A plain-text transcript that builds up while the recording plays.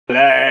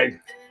Play.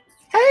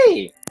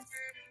 Hey,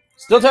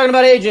 still talking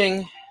about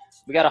aging.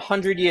 We got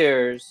 100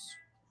 years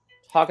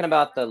talking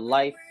about the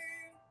life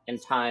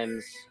and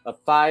times of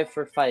Five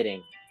for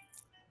Fighting.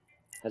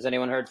 Has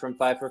anyone heard from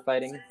Five for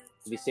Fighting? Have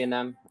you seen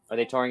them? Are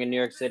they touring in New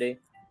York City?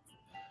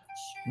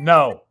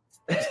 No.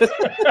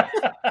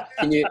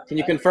 Can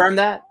you confirm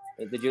that?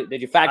 Did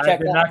you fact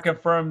check I did that? not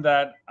confirm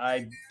that.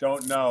 I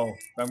don't know.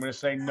 I'm going to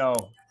say no.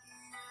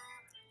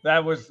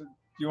 That was.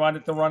 You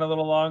wanted to run a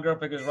little longer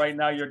because right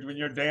now when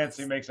you're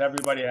dancing makes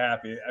everybody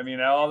happy. I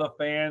mean, all the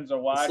fans are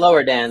watching.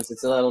 Slower dance.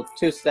 It's a little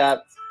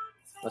two-step.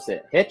 What's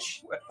it?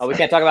 Hitch? Oh, we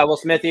can't talk about Will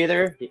Smith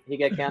either. He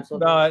get canceled.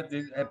 No,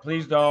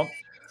 please don't.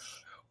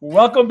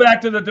 Welcome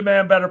back to the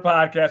Demand Better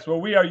podcast, where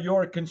we are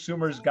your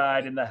consumer's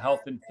guide in the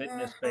health and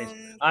fitness space.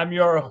 I'm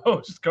your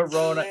host,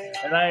 Corona,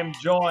 and I am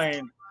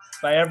joined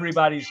by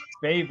everybody's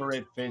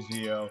favorite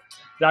physio,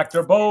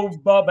 Dr. Bo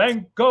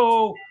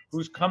Babenko,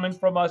 who's coming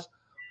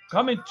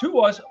to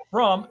us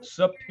from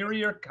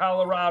Superior,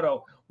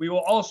 Colorado. We will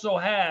also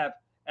have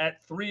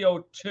at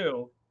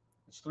 3:02.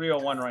 It's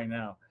 3:01 right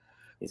now.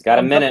 He's got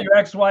a minute.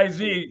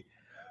 WXYZ.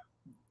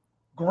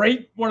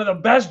 Great, one of the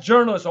best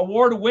journalists,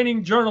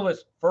 award-winning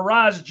journalists,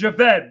 Faraz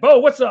Javed. Bo,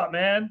 what's up,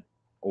 man?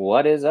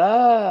 What is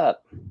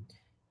up?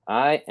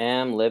 I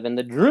am living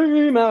the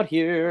dream out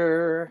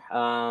here.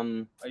 Are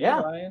you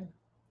lying?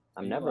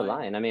 I'm never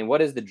lying. I mean,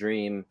 what is the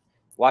dream?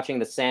 Watching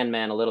The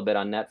Sandman a little bit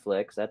on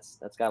Netflix. That's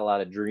got a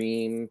lot of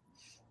dream.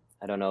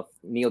 I don't know if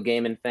Neil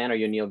Gaiman fan. Are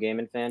you a Neil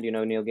Gaiman fan? Do you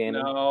know Neil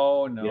Gaiman?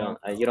 No.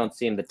 You don't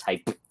seem the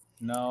type.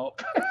 No.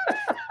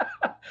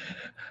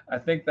 I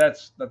think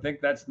that's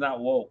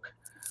not woke.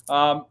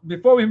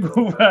 Before we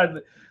move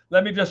on,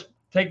 let me just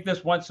take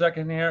this 1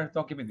 second here.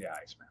 Don't give me the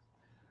eyes, man.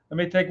 Let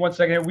me take 1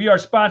 second here. We are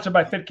sponsored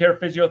by Fit Care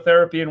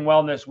Physiotherapy and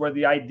Wellness, where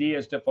the idea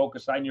is to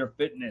focus on your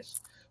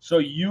fitness so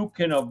you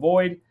can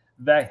avoid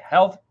the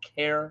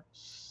healthcare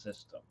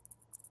system.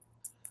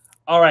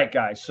 All right,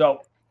 guys.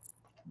 So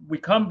we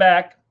come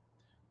back.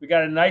 We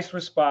got a nice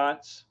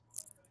response.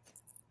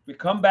 We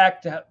come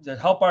back to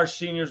help our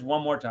seniors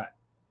one more time.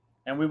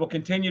 And we will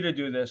continue to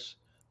do this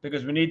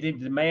because we need to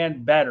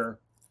demand better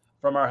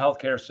from our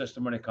healthcare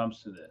system when it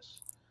comes to this.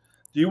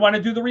 Do you want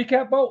to do the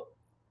recap, Bo?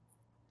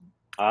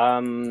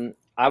 I'm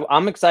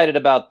excited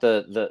about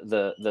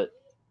the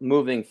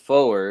moving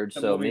forward.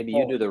 So maybe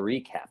you do the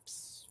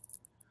recaps.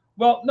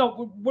 Well,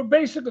 no, we're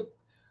basically.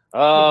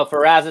 Oh,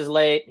 Faraz is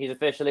late. He's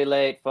officially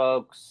late,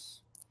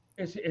 folks.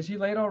 Is he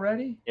late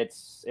already?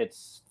 It's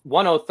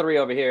 1:03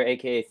 over here,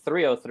 aka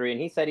 3:03, and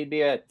he said he'd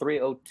be at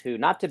 3:02.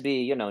 Not to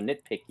be,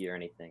 nitpicky or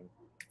anything.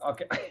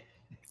 Okay.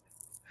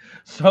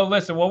 So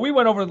listen, when we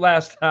went over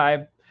last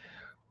time,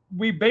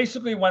 we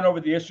basically went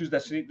over the issues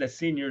that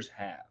seniors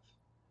have.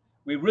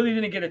 We really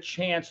didn't get a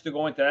chance to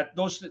go into that.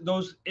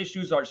 Those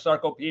issues are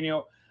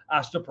sarcopenia,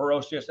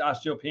 osteoporosis,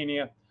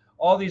 osteopenia,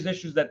 all these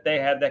issues that they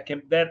have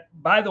that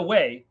by the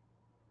way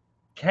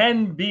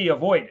can be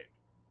avoided.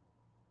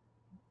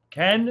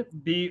 Can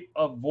be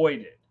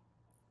avoided.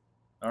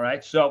 All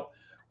right. So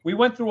we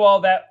went through all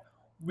that.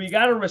 We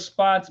got a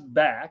response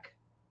back.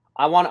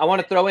 I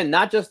want to throw in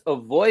not just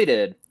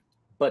avoided,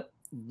 but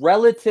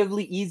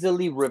relatively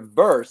easily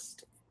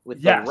reversed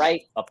with the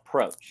right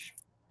approach.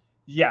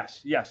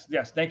 Yes.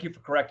 Thank you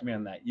for correcting me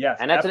on that. Yes,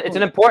 and it's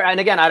an important.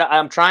 And again,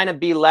 I'm trying to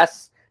be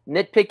less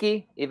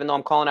nitpicky, even though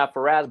I'm calling out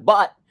Faraz.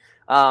 But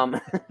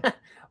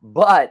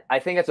but I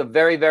think it's a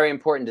very, very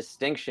important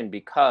distinction,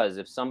 because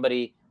if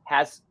somebody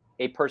has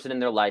a person in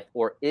their life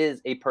or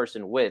is a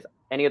person with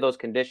any of those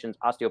conditions,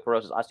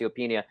 osteoporosis,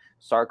 osteopenia,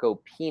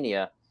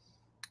 sarcopenia,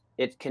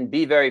 it can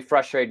be very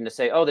frustrating to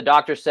say, oh, the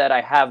doctor said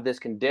I have this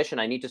condition,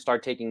 I need to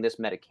start taking this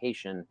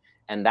medication,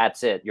 and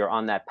that's it. You're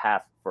on that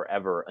path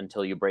forever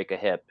until you break a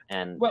hip.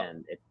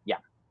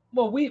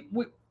 Well, we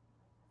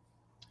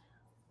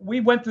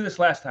went through this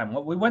last time.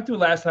 What we went through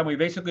last time, we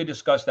basically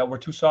discussed that we're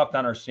too soft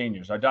on our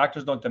seniors. Our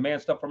doctors don't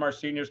demand stuff from our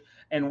seniors,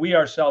 and we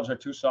ourselves are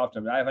too soft.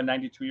 I have a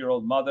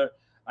 92-year-old mother.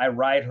 I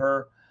ride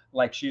her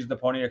like she's the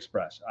Pony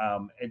Express.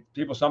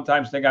 People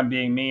sometimes think I'm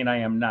being mean. I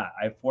am not.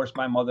 I force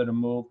my mother to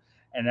move.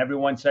 And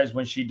everyone says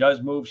when she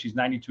does move, she's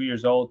 92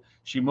 years old,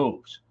 she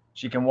moves.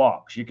 She can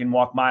walk. She can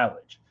walk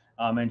mileage.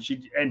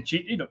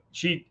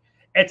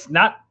 It's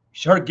not,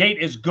 her gait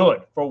is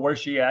good for where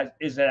she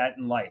is at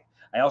in life.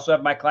 I also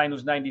have my client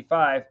who's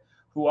 95,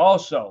 who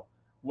also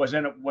was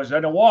in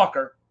a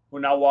walker, who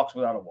now walks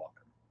without a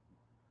walker.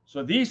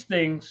 So these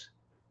things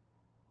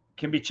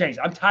can be changed.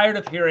 I'm tired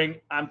of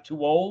hearing I'm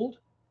too old.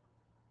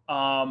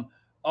 I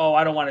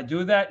don't want to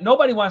do that.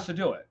 Nobody wants to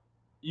do it.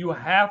 You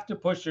have to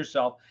push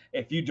yourself.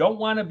 If you don't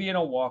want to be in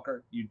a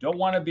walker, you don't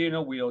want to be in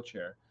a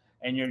wheelchair,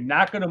 and you're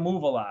not going to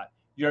move a lot,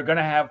 you're going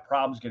to have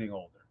problems getting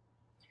older.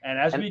 And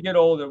as we get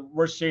older,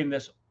 we're seeing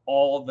this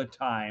all the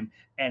time,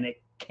 and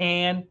it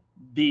can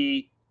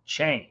be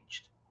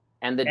changed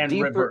and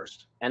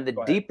reversed. And the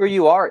deeper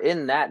you are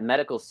in that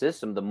medical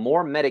system, the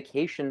more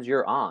medications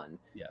you're on,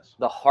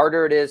 the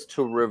harder it is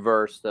to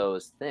reverse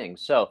those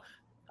things. So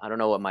I don't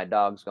know what my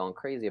dog's going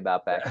crazy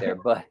about back there,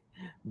 but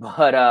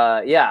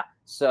yeah.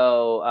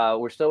 So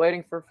we're still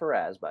waiting for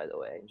Faraz, by the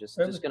way. Just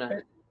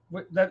gonna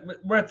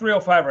we're at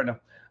 305 right now.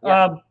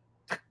 Yeah.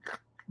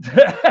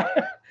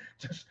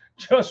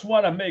 Just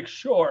want to make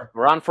sure.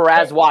 We're on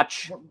Faraz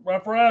watch. We're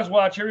on Faraz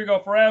watch. Here we go.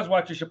 Faraz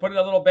watch. You should put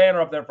a little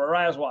banner up there for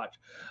Faraz watch.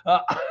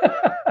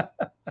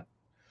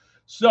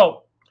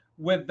 So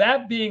with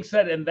that being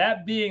said, and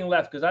that being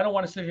left, because I don't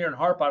want to sit here and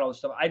harp on all this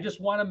stuff, I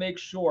just want to make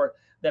sure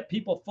that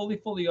people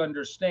fully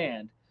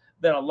understand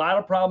that a lot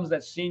of problems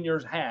that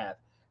seniors have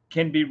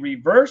can be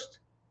reversed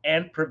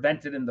and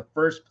prevented in the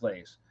first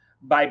place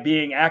by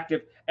being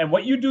active. And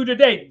what you do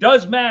today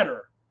does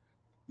matter.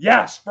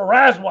 Yes,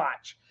 Faraz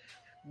watch.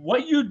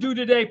 What you do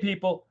today,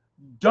 people,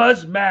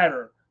 does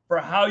matter for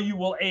how you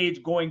will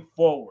age going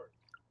forward.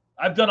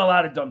 I've done a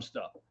lot of dumb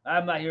stuff.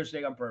 I'm not here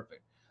saying I'm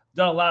perfect. I've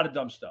done a lot of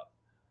dumb stuff.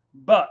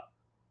 But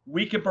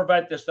we can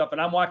prevent this stuff.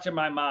 And I'm watching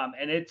my mom,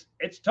 and it's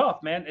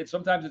tough, man.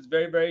 Sometimes it's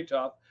very, very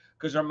tough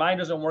because her mind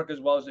doesn't work as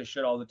well as it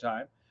should all the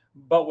time.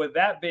 But with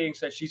that being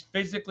said, she's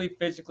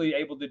physically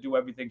able to do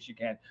everything she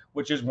can,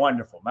 which is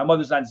wonderful. My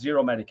mother's on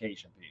 0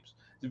 medication, peeps.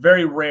 It's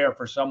very rare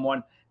for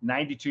someone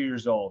 92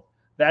 years old.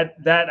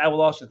 That I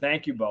will also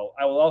thank you, Bo.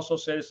 I will also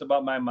say this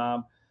about my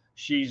mom.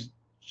 She's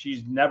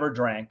never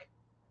drank.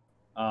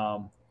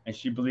 And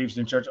she believes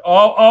in church.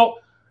 Oh,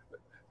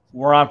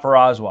 we're on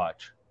Faraz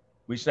watch.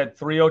 We said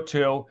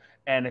 302.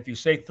 And if you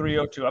say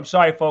 302, I'm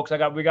sorry, folks.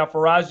 We got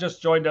Faraz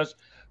just joined us.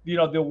 You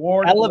know, the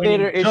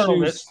award-winning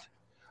journalist.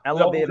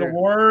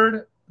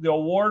 The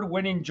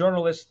award-winning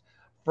journalist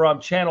from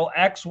channel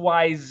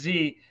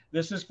XYZ.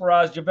 This is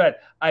Faraz Javed.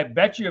 I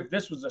bet you if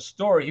this was a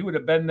story, he would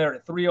have been there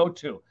at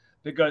 302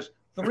 because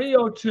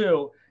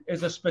 302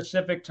 is a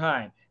specific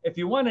time. If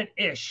you want an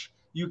ish,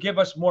 you give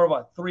us more of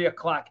a 3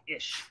 o'clock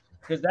ish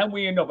because then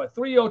we know. But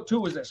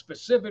 302 is a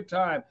specific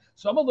time.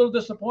 So I'm a little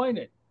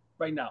disappointed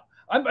right now.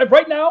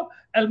 Right now,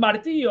 El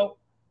Martillo,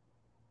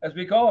 as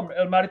we call him,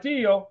 El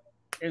Martillo,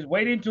 is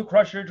waiting to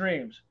crush your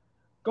dreams.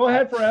 Go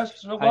ahead, Faraz.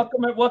 So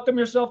welcome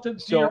yourself to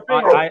your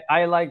family.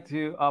 I like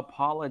to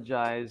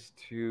apologize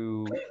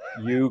to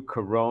you,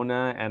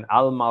 Corona, and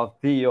Al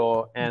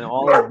Martillo, and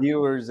all the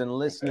viewers and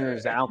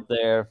listeners out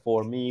there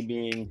for me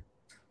being,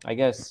 I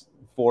guess,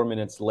 4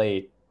 minutes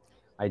late.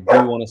 I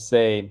do want to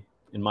say,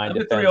 in my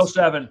defense,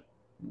 307.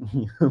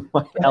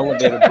 My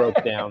elevator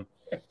broke down,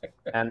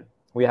 and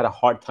we had a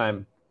hard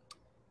time.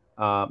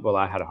 Well,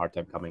 I had a hard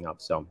time coming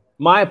up. So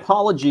my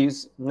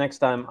apologies. Next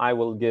time I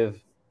will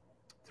give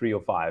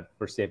 305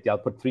 for safety. I'll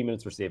put 3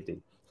 minutes for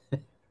safety.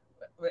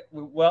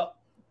 Well,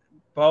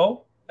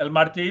 Bo, El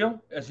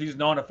Martillo, as he's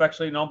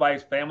affectionately known by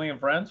his family and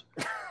friends.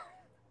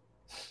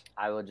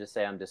 I will just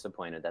say I'm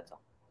disappointed. That's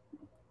all.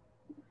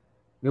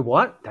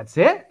 What? That's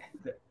it?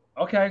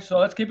 Okay, so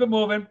let's keep it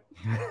moving.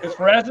 Because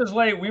Faraz is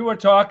late. We were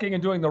talking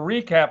and doing the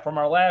recap from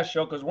our last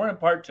show because we're in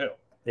part 2.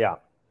 Yeah.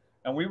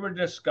 And we were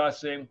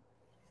discussing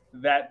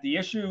that the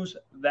issues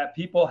that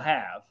people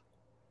have,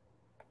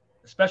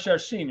 especially our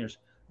seniors,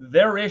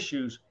 their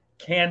issues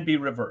can be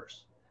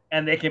reversed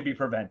and they can be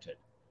prevented.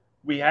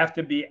 We have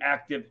to be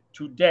active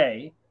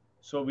today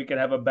so we can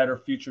have a better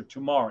future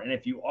tomorrow. And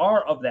if you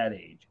are of that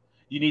age,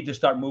 you need to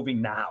start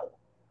moving now.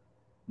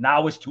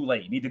 Now is too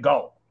late. You need to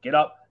go. Get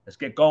up. Let's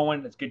get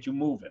going. Let's get you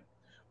moving.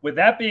 With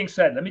that being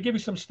said, let me give you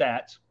some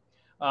stats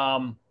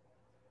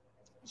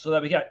so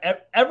that we got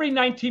every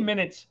 19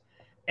 minutes,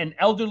 an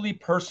elderly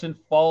person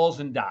falls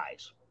and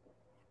dies.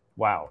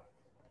 Wow.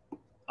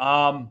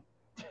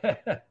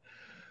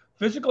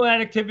 Physical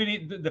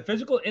inactivity, the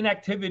physical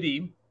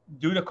inactivity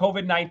due to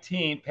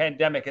COVID-19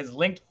 pandemic has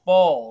linked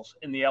falls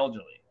in the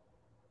elderly.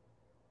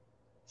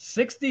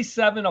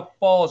 67 of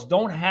falls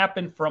don't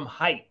happen from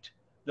height.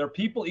 They're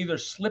people either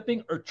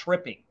slipping or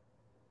tripping.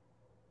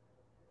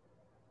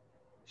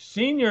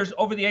 Seniors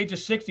over the age of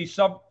 60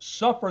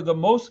 suffer the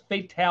most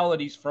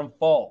fatalities from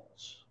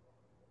falls.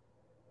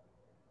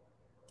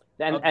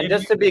 And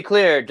just to be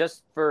clear,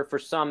 just for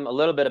a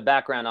little bit of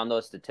background on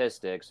those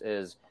statistics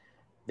is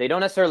they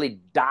don't necessarily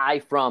die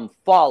from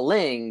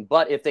falling,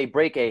 but if they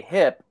break a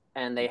hip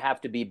and they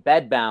have to be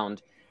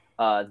bedbound,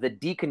 the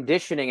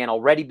deconditioning and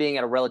already being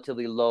at a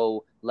relatively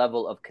low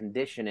level of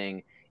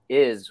conditioning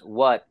is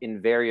what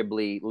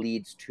invariably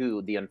leads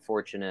to the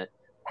unfortunate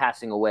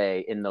passing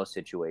away in those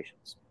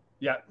situations.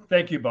 Yeah,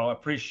 thank you, Bo. I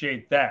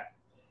appreciate that.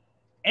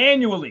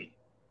 Annually,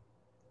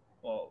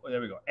 well, there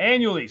we go.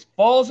 Annually,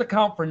 falls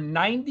account for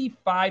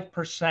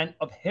 95%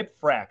 of hip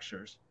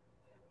fractures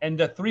and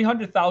the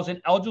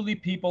 300,000 elderly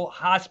people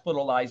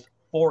hospitalized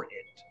for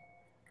it.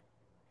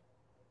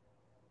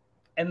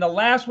 And the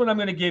last one I'm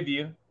going to give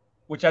you,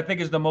 which I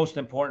think is the most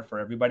important for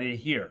everybody to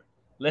hear,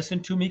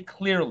 listen to me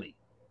clearly.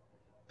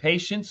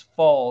 Patients'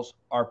 falls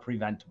are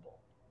preventable.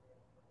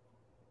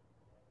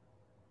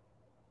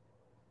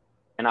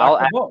 And I'll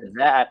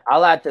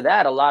add to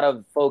that, a lot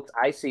of folks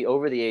I see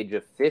over the age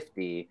of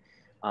 50,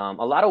 a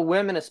lot of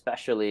women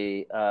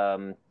especially,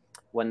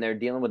 when they're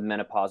dealing with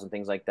menopause and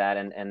things like that.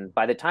 And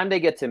by the time they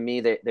get to me,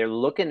 they're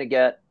looking to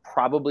get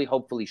probably,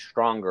 hopefully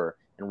stronger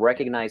and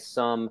recognize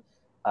some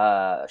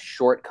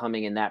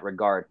shortcoming in that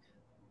regard.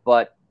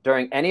 But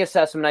during any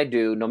assessment I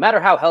do, no matter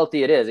how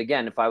healthy it is,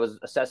 again, if I was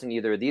assessing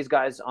either of these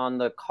guys on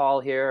the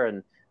call here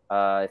and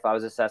if I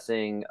was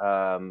assessing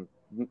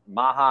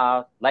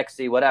Maha,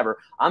 Lexi, whatever,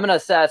 I'm going to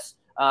assess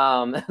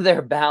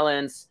their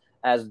balance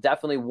as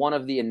definitely one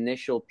of the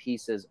initial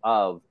pieces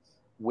of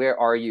where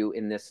are you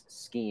in this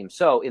scheme.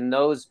 So in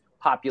those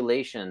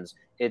populations,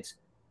 it's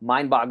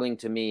mind-boggling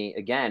to me,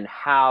 again,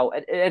 how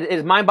it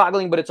is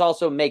mind-boggling, but it's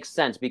also makes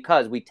sense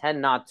because we tend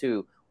not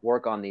to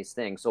work on these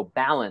things. So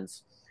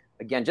balance,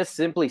 again, just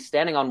simply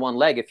standing on one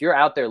leg. If you're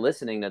out there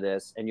listening to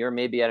this and you're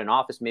maybe at an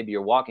office, maybe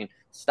you're walking,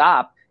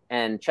 stop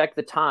and check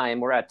the time.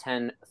 We're at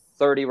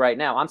 10:30 right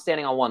now. I'm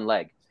standing on one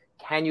leg.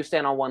 Can you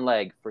stand on one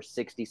leg for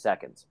 60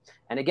 seconds?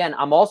 And again,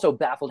 I'm also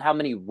baffled how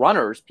many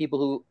runners, people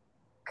who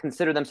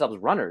consider themselves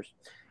runners,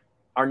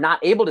 are not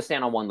able to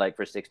stand on one leg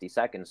for 60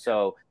 seconds.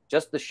 So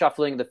just the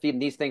shuffling, the feet,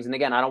 and these things. And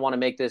again, I don't want to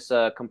make this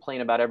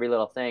complain about every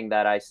little thing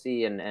that I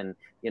see and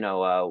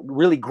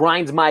really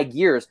grinds my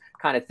gears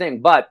kind of thing.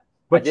 But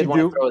I did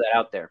want to throw that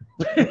out there.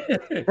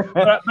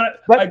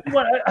 but I do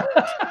want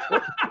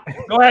to...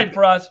 Go ahead,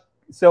 Faraz.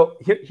 So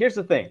here's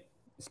the thing.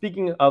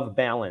 Speaking of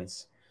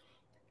balance,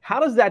 how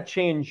does that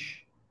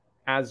change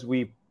as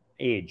we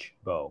age,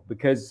 Bo?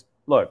 Because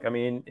look, I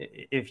mean,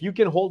 if you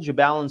can hold your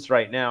balance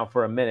right now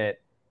for a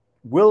minute,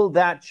 will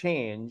that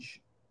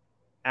change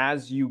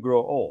as you grow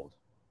old?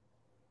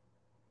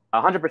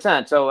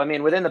 100%. So, I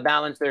mean, within the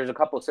balance, there's a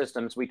couple of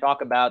systems. We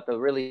talk about the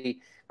really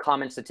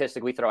common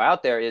statistic we throw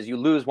out there is you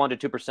lose 1 to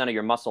 2% of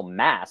your muscle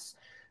mass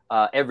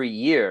every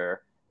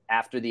year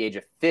after the age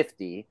of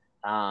 50.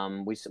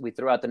 We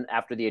threw out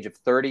after the age of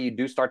 30, you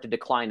do start to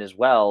decline as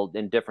well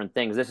in different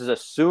things. This is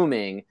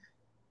assuming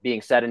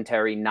being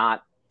sedentary,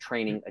 not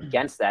training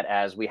against that,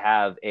 as we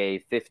have a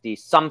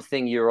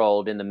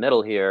 50-something-year-old in the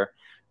middle here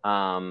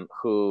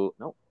who,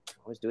 no, I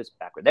always do this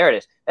backward. There it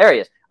is. There he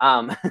is.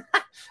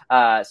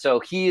 So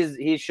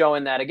he's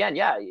showing that again.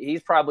 Yeah,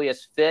 he's probably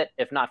as fit,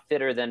 if not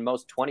fitter, than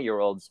most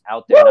 20-year-olds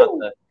out there.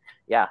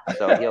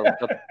 So he'll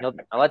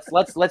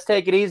let's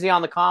take it easy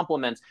on the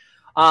compliments.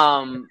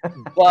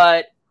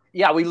 But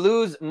yeah, we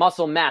lose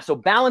muscle mass. So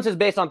balance is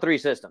based on 3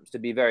 systems, to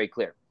be very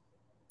clear.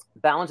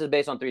 Balance is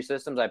based on 3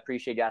 systems. I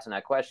appreciate you asking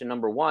that question.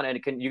 Number one,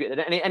 and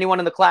anyone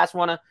in the class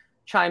want to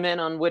chime in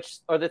on which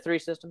are the 3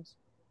 systems?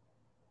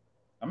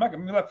 I'm not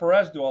going to let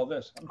Faraz do all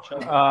this. I'm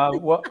chilling.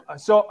 Well,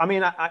 so I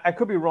mean, I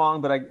could be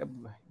wrong,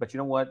 but you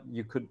know what?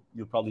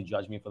 You'll probably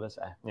judge me for this.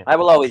 Yeah. I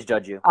will always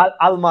judge you.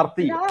 Al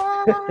martillo.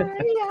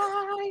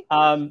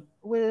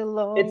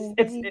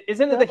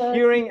 Isn't it the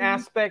hearing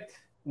aspect?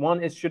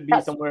 One should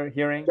be somewhere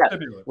hearing. Yes.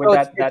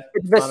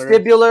 It's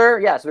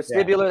vestibular. Yes,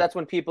 vestibular. Yeah. That's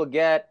when people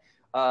get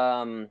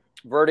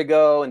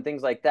vertigo and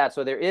things like that.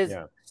 So there is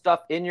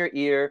stuff in your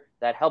ear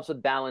that helps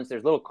with balance.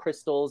 There's little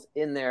crystals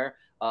in there.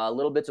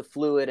 Little bits of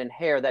fluid and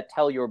hair that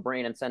tell your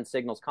brain and send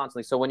signals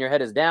constantly. So when your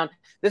head is down,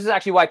 this is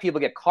actually why people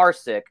get car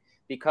sick,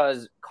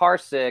 because car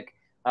sick,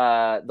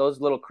 those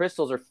little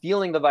crystals are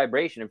feeling the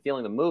vibration and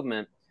feeling the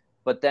movement,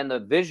 but then the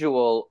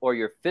visual or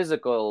your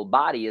physical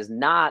body is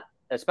not,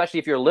 especially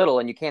if you're little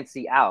and you can't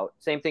see out.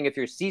 Same thing if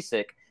you're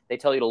seasick, they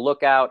tell you to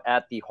look out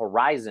at the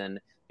horizon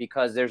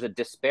because there's a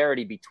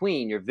disparity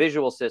between your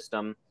visual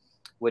system,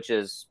 which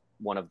is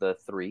one of the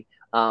 3,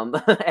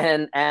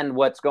 and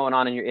what's going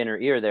on in your inner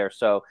ear there.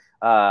 So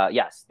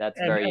yes, that's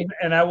very.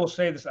 And I will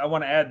say this. I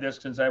want to add this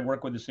since I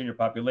work with the senior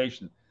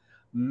population.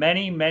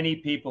 Many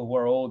people who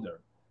are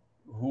older,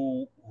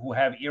 who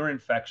have ear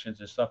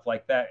infections and stuff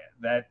like that,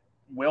 that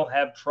will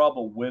have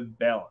trouble with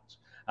balance.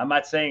 I'm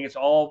not saying it's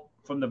all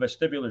from the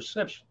vestibular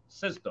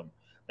system.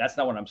 That's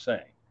not what I'm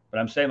saying. But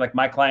I'm saying, like,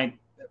 my client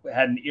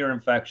had an ear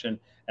infection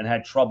and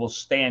had trouble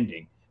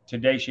standing.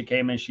 Today she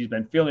came in. She's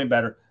been feeling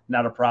better.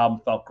 Not a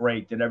problem. Felt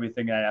great. Did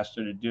everything I asked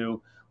her to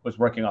do. Was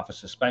working off a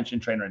suspension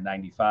trainer at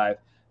 95.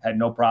 Had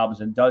no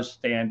problems and does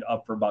stand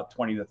up for about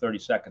 20 to 30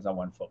 seconds on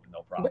one foot with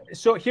no problem.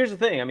 So here's the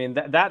thing. I mean,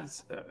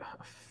 that's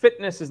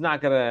fitness is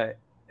not going to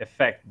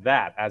affect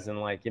that, as in,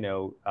 like,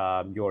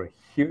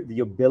 the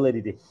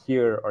ability to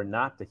hear or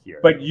not to hear.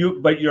 But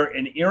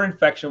an ear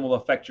infection will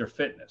affect your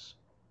fitness.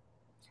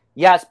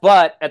 Yes,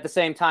 but at the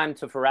same time,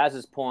 to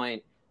Faraz's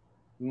point,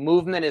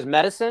 movement is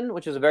medicine,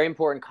 which is a very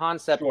important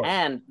concept. Sure.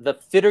 And the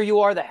fitter you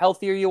are, the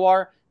healthier you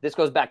are. This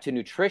goes back to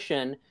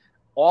nutrition.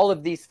 All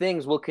of these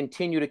things will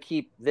continue to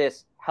keep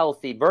this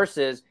healthy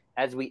versus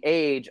as we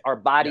age, our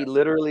body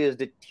literally is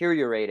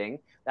deteriorating.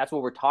 That's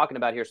what we're talking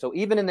about here. So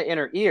even in the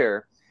inner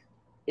ear,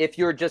 if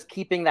you're just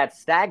keeping that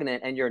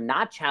stagnant and you're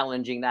not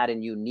challenging that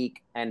in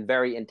unique and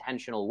very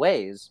intentional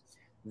ways,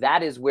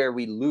 that is where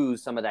we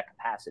lose some of that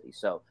capacity.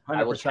 So 100%.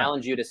 I will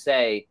challenge you to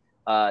say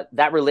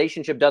that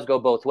relationship does go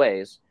both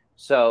ways.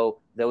 So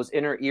those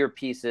inner ear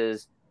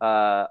pieces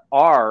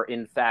are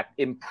in fact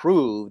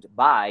improved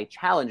by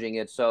challenging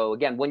it. So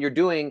again, when you're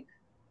doing,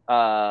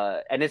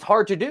 and it's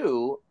hard to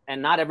do,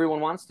 and not everyone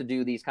wants to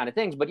do these kind of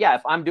things, but yeah,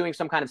 if I'm doing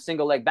some kind of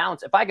single leg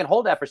balance, if I can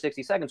hold that for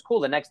 60 seconds,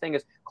 cool. The next thing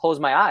is close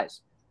my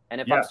eyes. And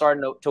if I'm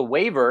starting to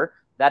waver,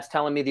 that's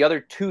telling me the other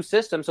 2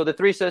 systems. So the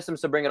 3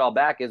 systems to bring it all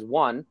back is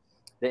 1,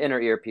 the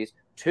inner ear piece,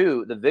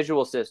 2, the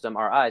visual system,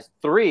 our eyes,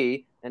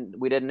 3, and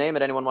we didn't name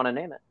it. Anyone want to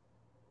name it?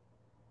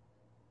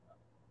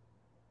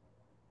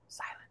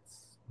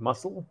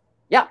 Muscle?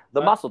 Yeah,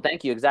 the muscle.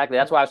 Thank you. Exactly.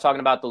 That's why I was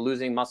talking about the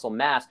losing muscle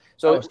mass.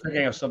 So I was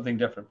thinking of something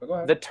different, but go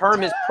ahead. the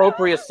term is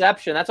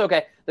proprioception. That's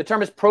okay. The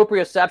term is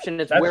proprioception.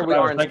 It's where we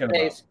are in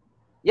space.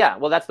 Yeah,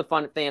 well, that's the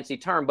fun, fancy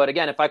term. But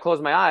again, if I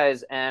close my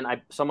eyes and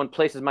someone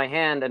places my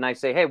hand and I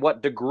say, hey,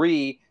 what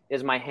degree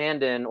is my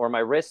hand in or my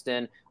wrist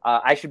in?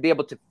 I should be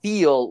able to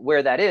feel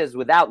where that is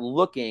without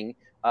looking.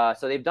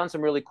 So they've done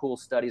some really cool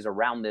studies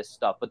around this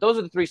stuff. But those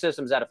are the three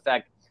systems that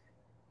affect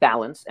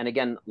balance and,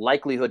 again,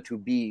 likelihood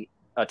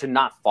to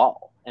not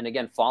fall. And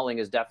again, falling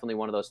is definitely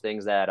one of those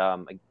things that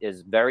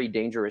is very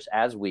dangerous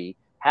as we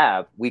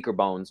have weaker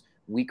bones,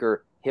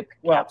 weaker hip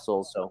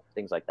capsules, so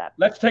things like that.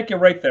 Let's take it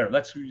right there.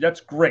 That's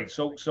great.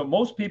 So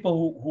most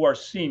people who are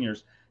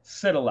seniors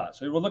sit a lot.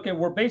 So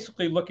we're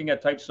basically looking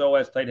at tight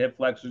psoas, tight hip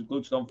flexors,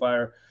 glutes don't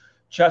fire,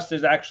 chest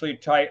is actually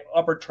tight,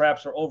 upper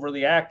traps are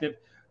overly active.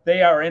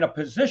 They are in a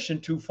position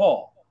to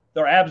fall.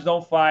 Their abs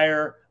don't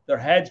fire, their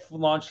heads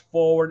launch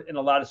forward in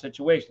a lot of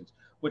situations.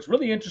 What's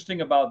really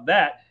interesting about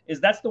that is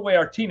that's the way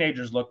our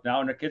teenagers look now,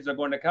 and their kids are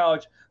going to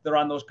college. They're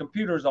on those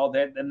computers all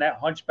day, and that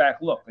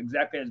hunchback look,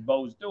 exactly as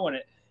Bo's doing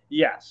it.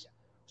 Yes.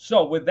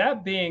 So with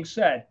that being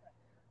said,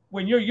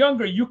 when you're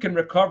younger, you can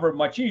recover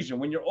much easier.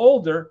 When you're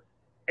older,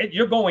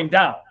 you're going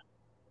down.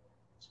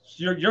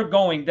 You're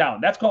going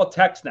down. That's called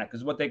text neck,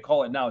 is what they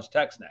call it now, is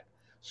text neck.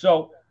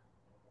 So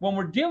when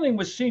we're dealing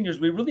with seniors,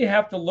 we really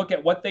have to look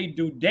at what they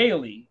do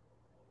daily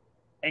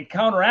and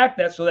counteract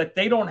that so that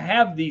they don't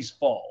have these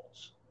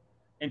falls.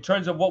 In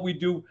terms of what we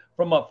do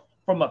from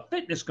a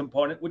fitness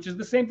component, which is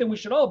the same thing we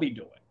should all be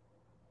doing.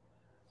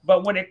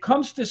 But when it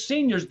comes to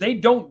seniors, they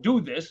don't do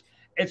this.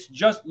 It's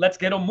just, let's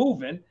get them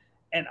moving.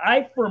 And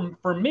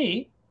for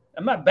me,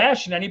 I'm not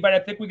bashing anybody. I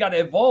think we got to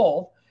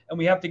evolve and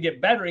we have to get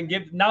better and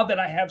now that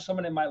I have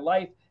someone in my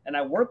life and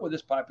I work with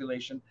this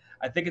population,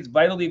 I think it's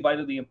vitally,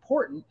 vitally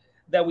important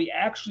that we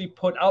actually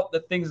put out the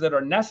things that are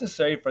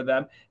necessary for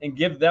them and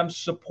give them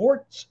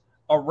supports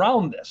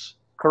around this.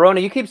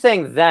 Corona, you keep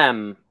saying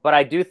them, but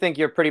I do think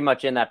you're pretty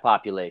much in that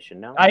population,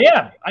 no?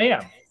 I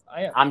am.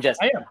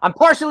 I'm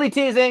partially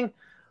teasing,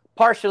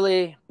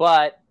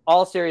 but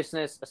all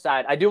seriousness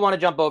aside, I do want to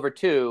jump over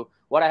to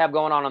what I have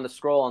going on the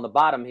scroll on the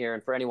bottom here.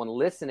 And for anyone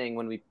listening,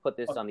 when we put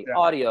this on the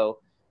audio,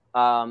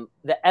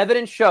 the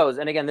evidence shows,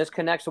 and again, this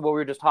connects to what we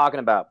were just talking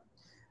about,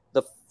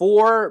 the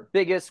 4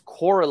 biggest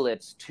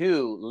correlates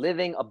to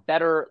living a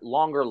better,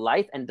 longer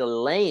life and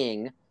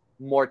delaying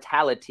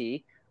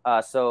mortality.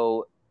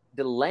 So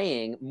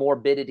delaying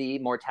morbidity,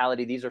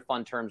 mortality, these are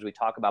fun terms we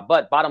talk about.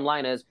 But bottom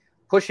line is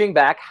pushing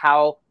back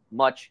how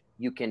much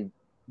you can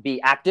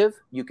be active,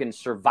 you can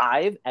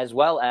survive, as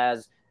well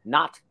as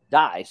not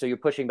die. So you're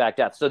pushing back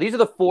death. So these are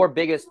the 4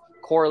 biggest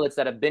correlates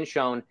that have been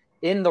shown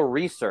in the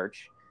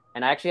research.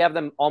 And I actually have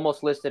them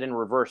almost listed in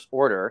reverse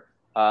order.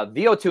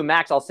 VO2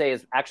 max, I'll say,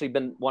 has actually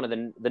been one of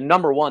the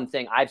number one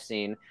thing I've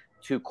seen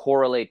to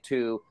correlate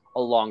to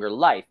a longer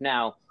life.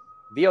 Now,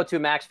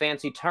 VO2 max,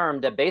 fancy term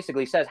that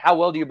basically says how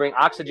well do you bring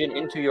oxygen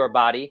into your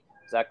body.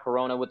 Is that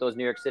Corona with those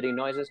New York City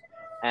noises?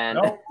 And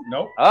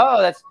no.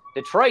 Oh, that's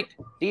Detroit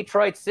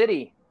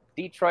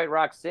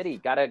Rock City.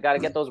 Gotta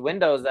get those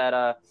windows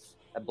that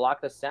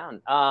block the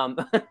sound. I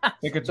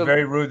think it's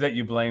very rude that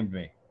you blamed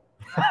me.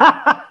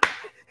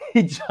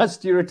 He just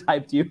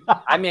stereotyped you.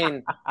 I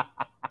mean,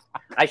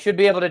 I should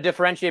be able to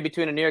differentiate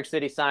between a New York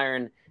City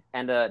siren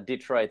and a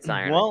Detroit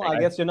siren. Well, I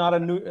guess you're not a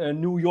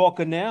New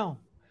Yorker now.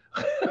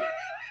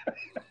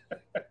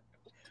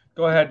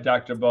 Go ahead,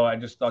 Dr. Bo. I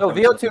just thought. So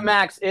VO2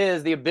 max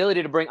is the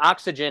ability to bring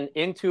oxygen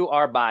into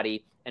our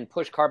body and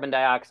push carbon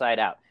dioxide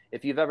out.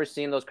 If you've ever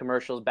seen those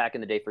commercials back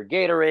in the day for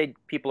Gatorade,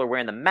 people are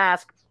wearing the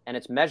mask and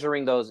it's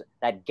measuring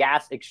that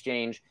gas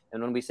exchange.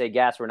 And when we say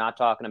gas, we're not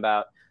talking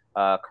about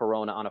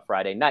Corona on a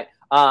Friday night.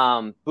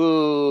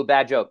 Boo,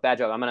 bad joke.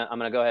 I'm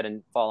gonna go ahead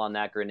and fall on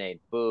that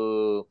grenade.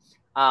 Boo.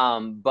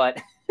 But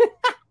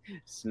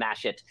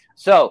smash it.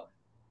 So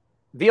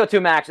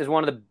VO2 max is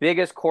one of the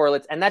biggest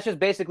correlates, and that's just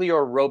basically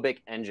your aerobic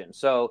engine.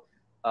 So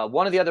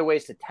one of the other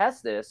ways to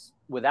test this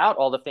without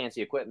all the fancy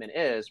equipment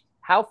is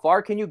how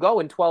far can you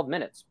go in 12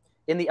 minutes?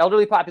 In the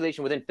elderly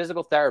population within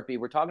physical therapy,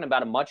 we're talking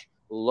about a much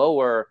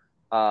lower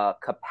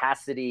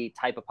capacity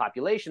type of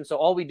population. So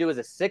all we do is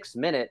a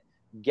 6-minute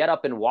get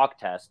up and walk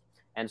test.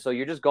 And so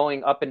you're just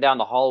going up and down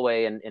the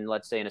hallway in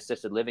let's say, an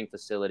assisted living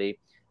facility.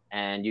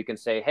 And you can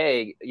say,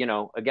 hey,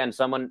 again,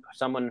 someone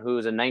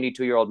who's a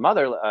 92-year-old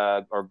mother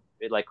or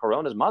like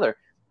Corona's mother,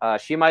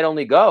 she might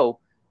only go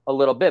a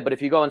little bit. But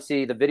if you go and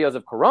see the videos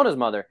of Corona's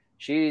mother,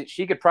 she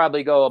could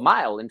probably go a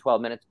mile in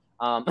 12 minutes.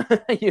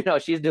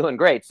 She's doing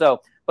great.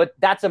 So, but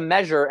that's a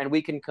measure, and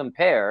we can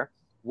compare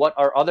what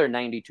are other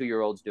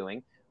 92-year-olds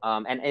doing.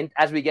 And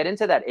as we get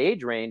into that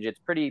age range, it's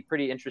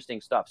pretty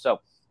interesting stuff.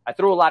 So I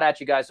threw a lot at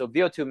you guys. So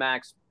VO2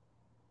 max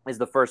is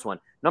the first one.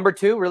 Number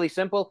 2, really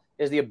simple,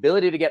 is the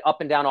ability to get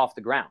up and down off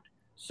the ground.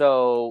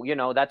 So,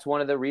 that's one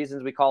of the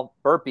reasons we call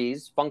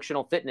burpees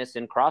functional fitness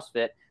in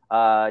CrossFit,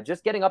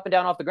 just getting up and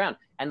down off the ground.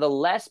 And the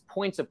less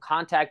points of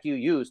contact you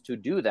use to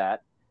do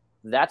that,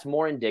 that's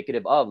more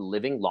indicative of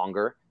living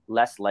longer,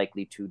 less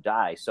likely to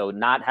die. So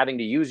not having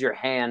to use your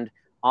hand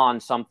on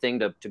something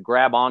to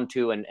grab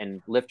onto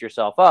and lift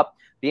yourself up,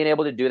 being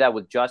able to do that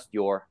with just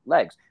your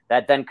legs.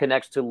 That then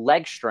connects to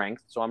leg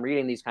strength. So I'm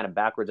reading these kind of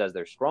backwards as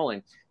they're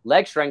scrolling.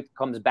 Leg strength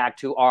comes back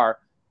to our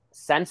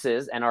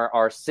senses and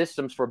our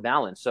systems for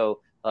balance.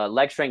 So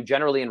leg strength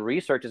generally in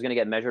research is going to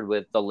get measured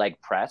with the leg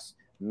press,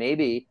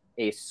 maybe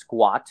a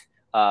squat.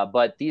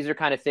 But these are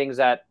kind of things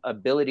that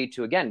ability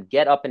to, again,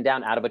 get up and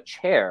down out of a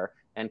chair.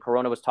 And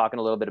Corona was talking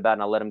a little bit about,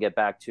 and I'll let him get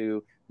back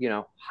to,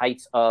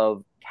 heights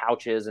of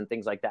couches and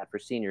things like that for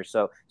seniors.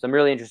 So some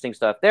really interesting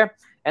stuff there.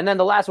 And then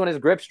the last one is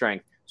grip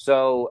strength.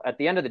 So at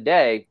the end of the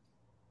day,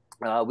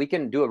 we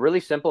can do a really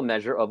simple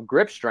measure of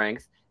grip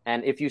strength.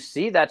 And if you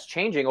see that's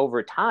changing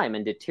over time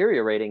and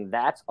deteriorating,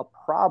 that's a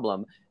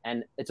problem.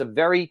 And it's a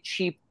very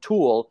cheap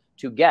tool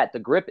to get. The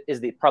grip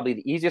is probably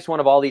the easiest one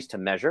of all these to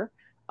measure.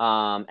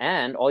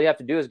 And all you have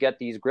to do is get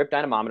these grip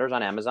dynamometers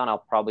on Amazon. I'll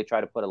probably try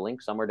to put a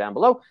link somewhere down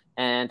below.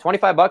 And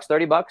 $25,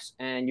 $30,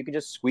 and you can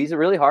just squeeze it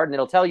really hard, and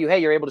it'll tell you, hey,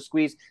 you're able to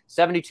squeeze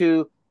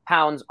 72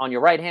 pounds on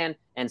your right hand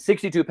and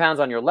 62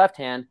 pounds on your left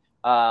hand.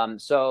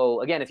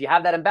 So again, if you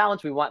have that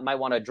imbalance, might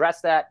want to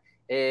address that.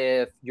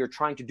 If you're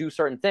trying to do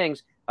certain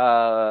things,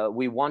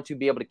 we want to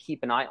be able to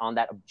keep an eye on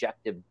that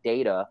objective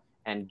data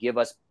and give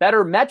us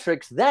better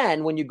metrics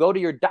than when you go to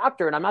your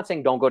doctor. And I'm not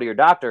saying don't go to your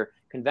doctor.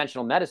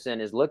 Conventional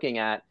medicine is looking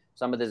at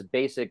some of this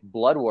basic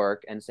blood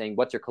work and saying,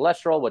 what's your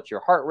cholesterol, what's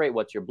your heart rate,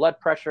 what's your blood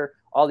pressure,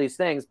 all these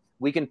things.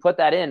 We can put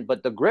that in,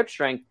 but the grip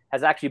strength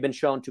has actually been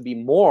shown to be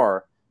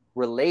more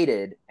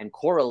related and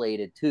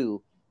correlated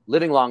to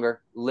living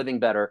longer, living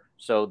better.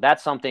 So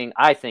that's something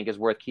I think is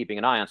worth keeping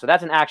an eye on. So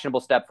that's an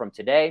actionable step from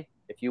today.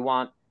 If you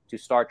want to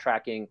start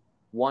tracking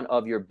one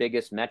of your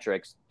biggest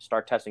metrics,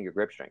 start testing your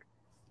grip strength.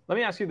 Let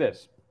me ask you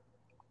this,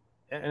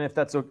 and if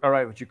that's all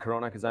right with you,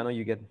 Corona, because I know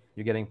you're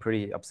getting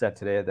pretty upset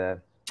today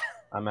that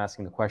I'm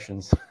asking the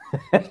questions.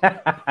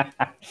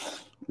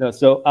 No,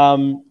 so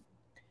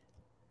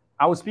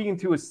I was speaking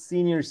to a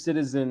senior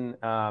citizen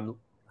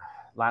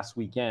last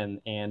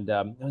weekend, and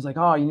I was like,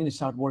 "Oh, you need to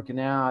start working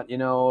out.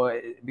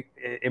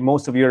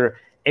 Most of your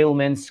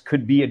ailments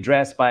could be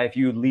addressed by if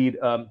you lead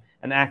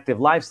an active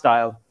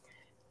lifestyle."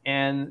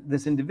 And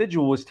this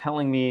individual was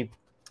telling me,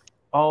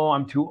 "Oh,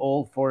 I'm too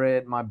old for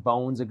it. My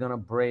bones are gonna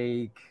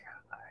break."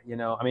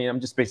 I'm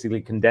just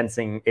basically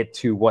condensing it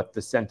to what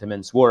the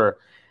sentiments were.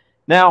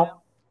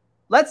 Now,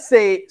 let's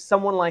say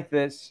someone like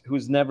this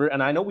who's never,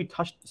 and I know we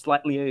touched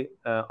slightly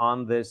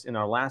on this in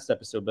our last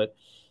episode, but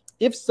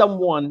if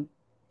someone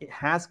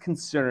has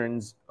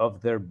concerns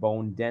of their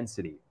bone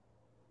density,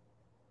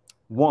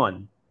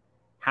 one,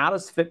 how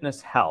does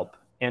fitness help?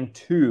 And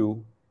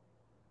two,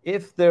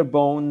 if their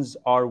bones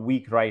are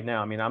weak right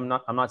now, I'm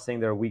not saying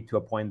they're weak to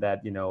a point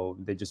that,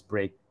 they just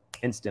break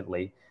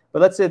instantly,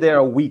 but let's say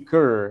they're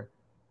weaker,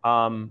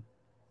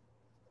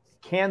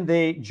 can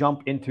they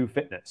jump into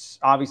fitness?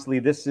 Obviously,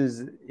 this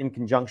is in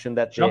conjunction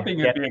that jumping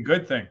would be a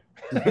good thing.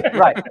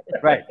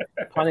 right.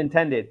 Pun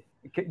intended.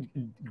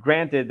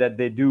 Granted that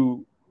they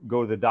do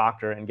go to the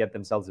doctor and get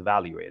themselves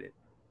evaluated.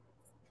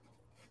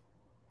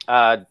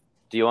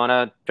 Do you want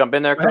to jump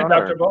in there, Go ahead,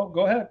 Dr. Bo?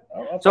 Go ahead.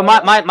 So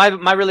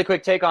my really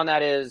quick take on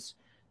that is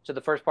to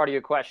the first part of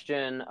your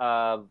question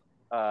of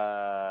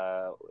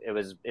it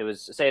was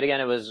say it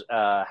again. It was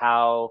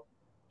how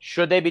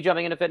should they be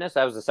jumping into fitness?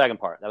 That was the second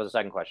part. That was the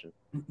second question.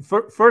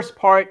 First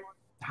part,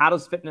 how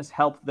does fitness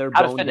help their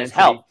bone density? How does fitness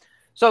help?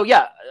 So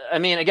yeah,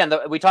 again,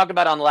 we talked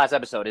about it on the last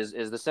episode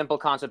is the simple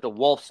concept of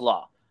Wolff's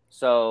Law.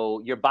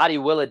 So your body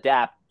will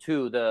adapt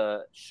to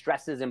the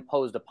stresses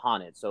imposed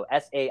upon it. So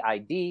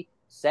SAID,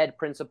 said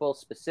principle,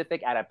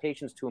 specific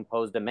adaptations to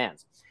imposed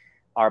demands.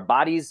 Our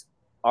bodies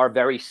are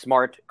very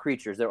smart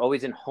creatures. They're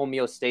always in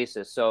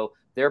homeostasis. So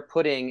they're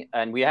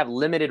and we have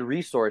limited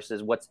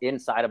resources, what's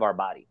inside of our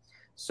body.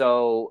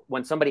 So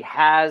when somebody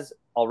has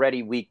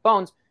already weak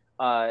bones,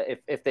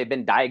 if they've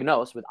been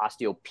diagnosed with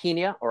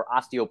osteopenia or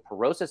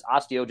osteoporosis,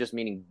 osteo just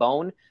meaning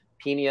bone,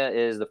 penia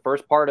is the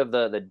first part of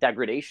the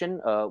degradation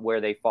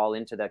where they fall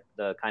into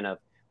the kind of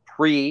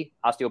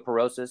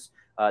pre-osteoporosis.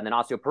 And then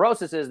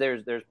osteoporosis is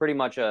there's pretty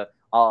much a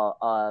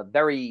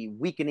very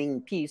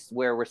weakening piece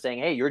where we're saying,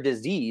 hey, you're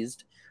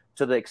diseased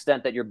to the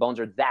extent that your bones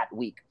are that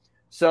weak.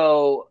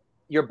 So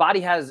your body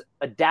has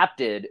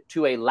adapted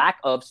to a lack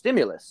of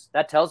stimulus.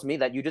 That tells me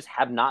that you just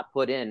have not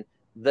put in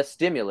the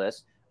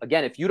stimulus.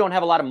 Again, if you don't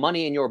have a lot of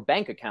money in your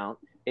bank account,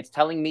 it's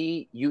telling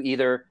me you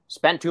either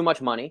spent too much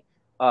money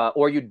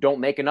or you don't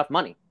make enough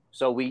money.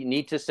 So we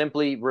need to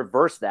simply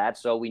reverse that.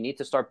 So we need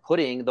to start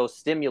putting those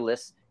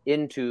stimulus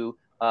into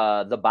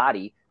the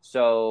body.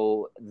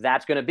 So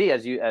that's going to be,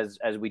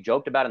 as we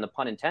joked about, and the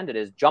pun intended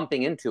is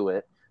jumping into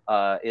it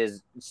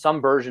is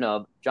some version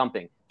of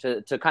jumping.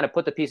 To kind of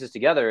put the pieces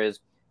together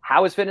is,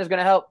 how is fitness going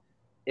to help?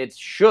 It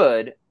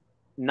should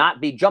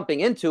not be jumping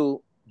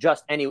into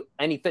just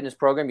any fitness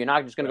program. You're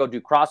not just going to go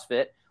do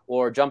CrossFit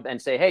or jump and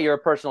say, hey, you're a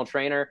personal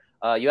trainer.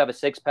 You have a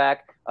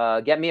six-pack.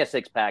 Get me a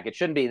six-pack. It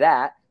shouldn't be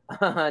that.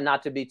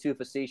 Not to be too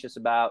facetious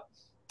about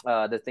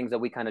the things that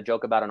we kind of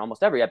joke about in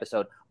almost every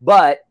episode.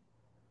 But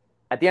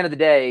at the end of the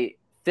day,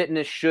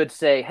 fitness should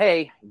say,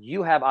 hey,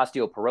 you have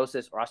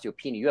osteoporosis or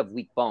osteopenia, you have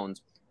weak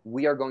bones.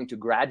 We are going to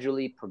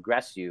gradually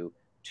progress you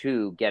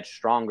to get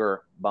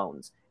stronger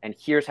bones. And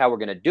here's how we're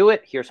going to do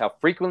it. Here's how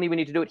frequently we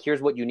need to do it.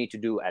 Here's what you need to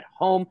do at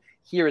home.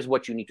 Here is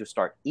what you need to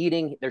start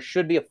eating. There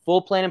should be a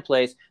full plan in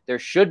place. There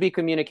should be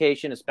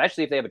communication,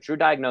 especially if they have a true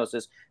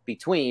diagnosis,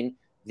 between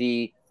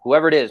the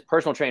whoever it is,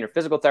 personal trainer,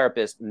 physical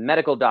therapist,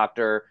 medical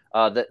doctor,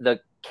 the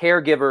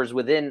caregivers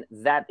within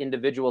that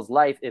individual's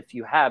life. If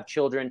you have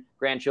children,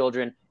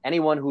 grandchildren,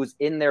 anyone who's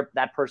in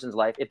that person's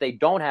life, if they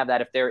don't have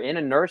that, if they're in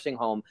a nursing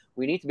home,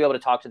 we need to be able to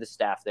talk to the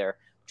staff there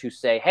to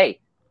say, hey,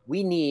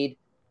 we need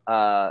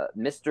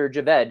Mr.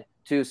 Javed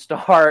to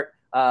start,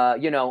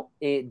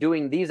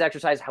 doing these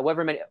exercises,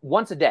 however many,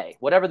 once a day,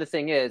 whatever the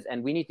thing is,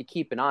 and we need to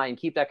keep an eye and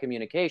keep that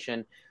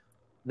communication.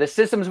 The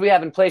systems we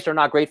have in place are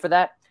not great for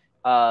that.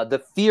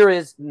 The fear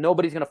is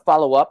nobody's going to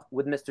follow up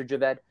with Mr.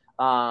 Javed.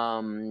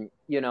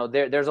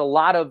 There's a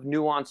lot of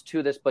nuance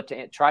to this, but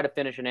to try to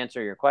finish and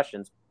answer your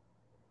questions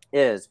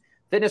is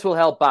fitness will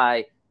help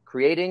by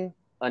creating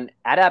an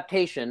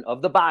adaptation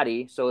of the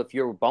body. So if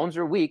your bones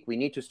are weak, we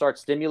need to start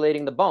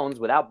stimulating the bones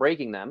without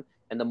breaking them.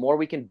 And the more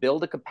we can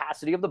build the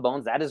capacity of the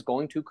bones, that is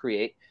going to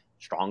create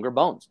stronger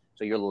bones.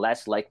 So you're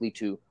less likely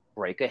to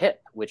break a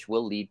hip, which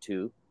will lead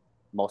to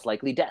most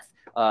likely death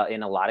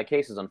in a lot of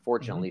cases,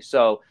 unfortunately. Mm-hmm.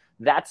 So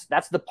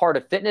that's the part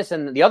of fitness.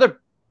 And the other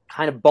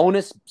kind of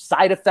bonus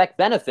side effect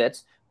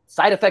benefits,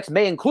 side effects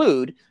may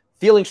include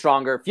feeling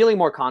stronger, feeling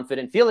more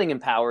confident, feeling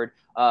empowered,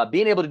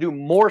 being able to do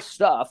more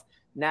stuff.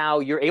 Now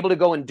you're able to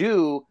go and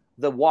do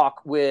the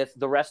walk with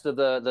the rest of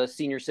the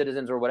senior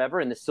citizens or whatever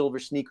in the Silver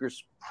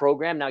Sneakers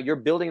program. Now you're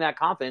building that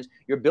confidence,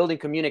 you're building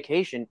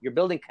communication, you're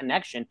building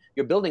connection,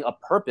 you're building a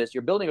purpose,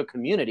 you're building a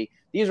community.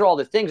 These are all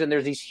the things. And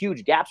there's these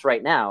huge gaps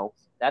right now.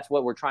 That's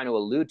what we're trying to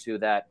allude to,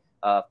 that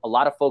a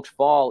lot of folks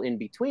fall in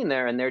between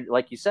there. And they're,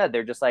 like you said,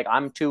 they're just like,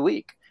 I'm too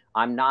weak.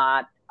 I'm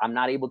not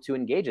able to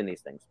engage in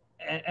these things.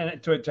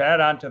 And to add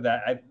on to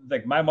that,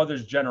 like my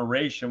mother's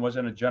generation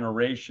wasn't a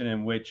generation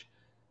in which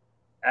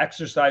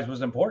exercise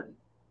was important.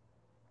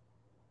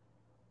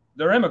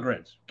 They're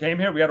immigrants, came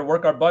here. We got to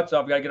work our butts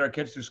off. We got to get our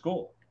kids through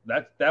school.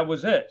 That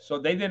was it. So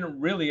they didn't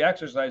really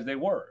exercise. They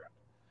were.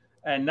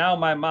 And now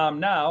my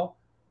mom,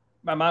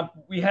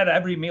 we had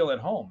every meal at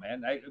home,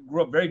 man. I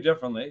grew up very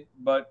differently,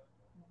 but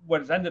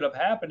what has ended up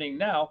happening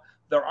now,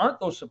 there aren't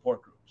those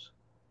support groups.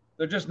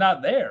 They're just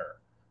not there.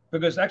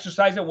 Because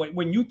exercise,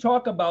 when you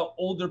talk about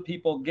older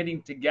people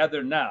getting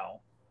together now,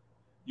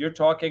 you're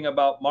talking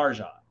about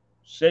mahjong,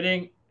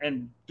 sitting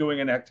and doing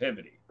an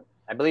activity.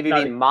 I believe you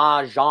mean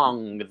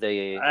mahjong,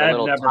 the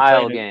little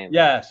tile game.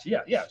 Yes,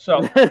 yeah.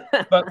 So,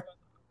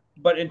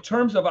 but in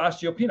terms of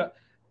osteopenia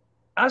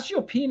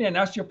and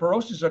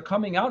osteoporosis are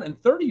coming out in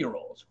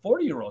 30-year-olds,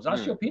 40-year-olds.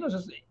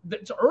 Osteopenia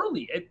it's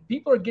early.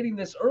 People are getting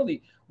this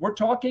early. We're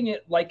talking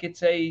it like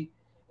it's a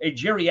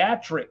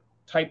geriatric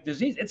type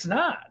disease. It's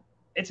not.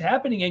 It's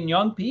happening in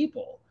young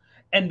people.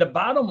 And the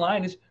bottom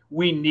line is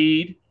we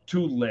need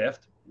to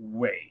lift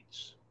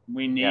weights.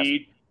 We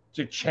need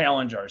to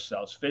challenge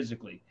ourselves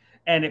physically.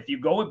 And if you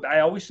go, I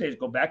always say, is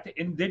go back to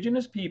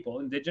indigenous people,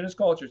 indigenous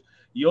cultures,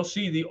 you'll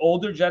see the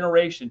older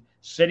generation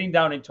sitting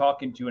down and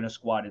talking to you in a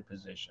squatted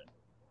position.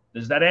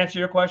 Does that answer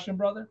your question,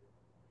 brother?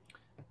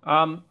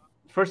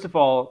 First of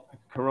all,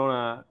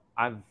 Corona,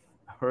 I've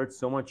heard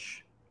so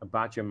much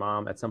about your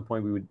mom. At some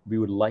point, we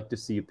would like to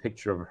see a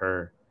picture of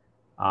her.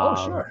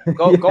 Sure.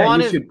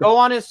 Go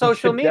on his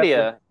social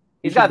media.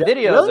 He's got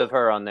videos of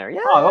her on there. Yeah.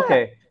 Oh,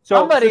 okay. So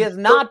somebody has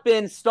not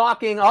been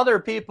stalking other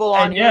people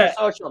on your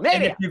social media.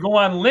 And if you go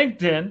on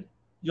LinkedIn,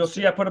 you'll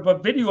see I put up a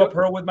video of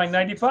her with my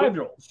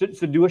 95-year-old.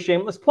 So do a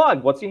shameless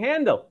plug. What's your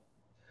handle?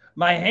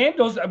 My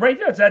handle's right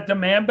there. It's at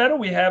Demand Better.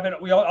 We have it.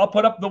 I'll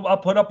put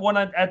up one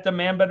at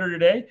Demand Better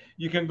today.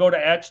 You can go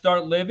to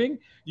 @Start Living.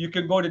 You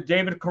can go to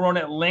David Corona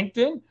at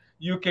LinkedIn.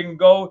 You can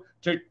go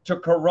to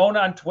Corona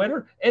on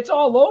Twitter. It's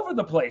all over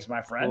the place,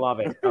 my friend. Love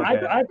it.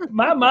 Okay.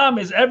 My mom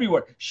is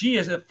everywhere. She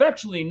is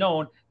affectionately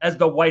known as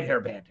the White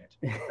Hair Bandit.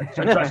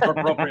 So dress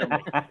appropriately.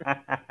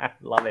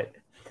 Love it.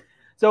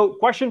 So,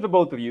 question for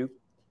both of you,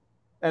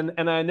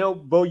 and I know,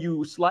 Bo,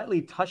 you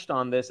slightly touched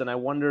on this, and I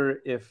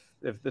wonder if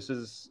this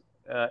is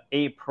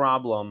a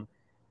problem.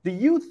 Do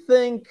you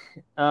think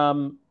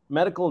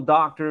medical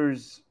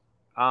doctors,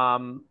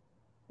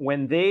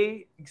 when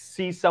they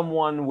see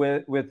someone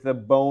with a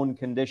bone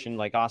condition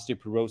like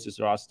osteoporosis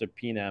or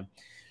osteopenia,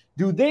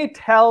 do they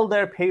tell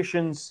their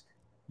patients,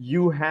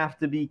 you have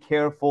to be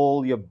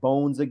careful, your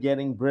bones are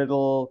getting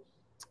brittle,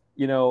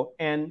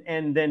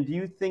 and then do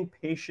you think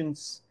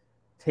patients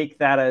take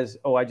that as,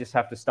 oh, I just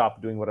have to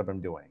stop doing whatever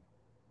I'm doing?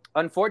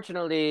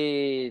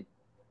 Unfortunately,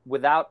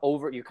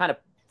 you're kind of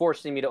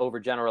forcing me to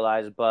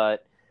overgeneralize,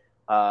 but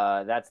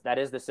that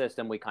is the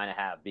system we kind of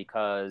have,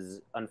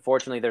 because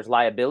unfortunately there's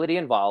liability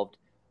involved.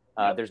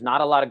 There's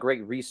not a lot of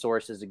great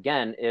resources.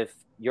 Again, if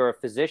you're a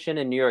physician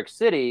in New York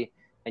City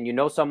and you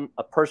know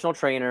a personal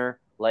trainer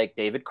like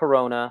David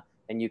Corona,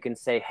 and you can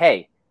say,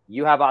 hey,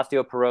 you have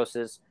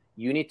osteoporosis,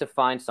 you need to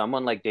find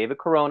someone like David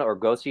Corona, or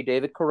go see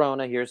David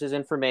Corona. Here's his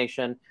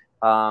information.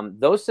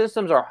 Those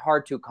systems are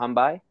hard to come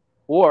by,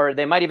 or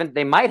they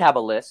might have a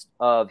list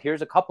of,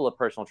 here's a couple of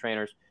personal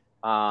trainers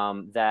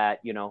that,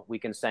 you know, we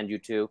can send you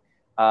to.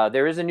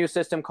 There is a new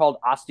system called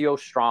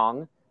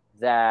OsteoStrong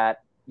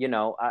that, you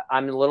know,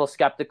 I'm a little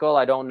skeptical.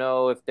 I don't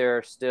know if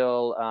they're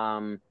still,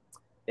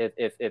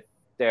 if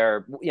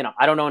they're, you know,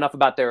 I don't know enough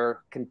about their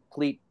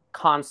complete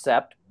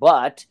concept,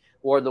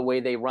 or the way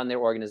they run their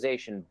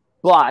organization.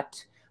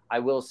 But I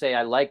will say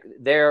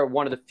they're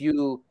one of the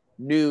few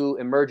new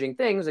emerging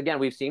things. Again,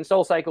 we've seen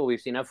SoulCycle,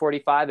 we've seen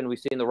F45, and we've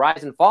seen the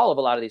rise and fall of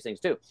a lot of these things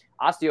too.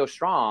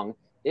 OsteoStrong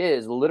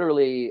is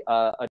literally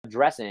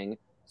addressing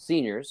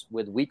seniors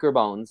with weaker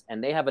bones,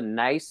 and they have a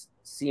nice,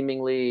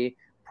 seemingly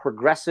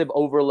progressive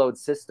overload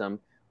system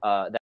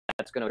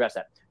that's going to address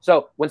that.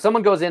 So when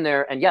someone goes in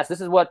there, and yes,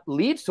 this is what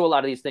leads to a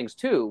lot of these things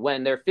too,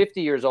 when they're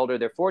 50 years old or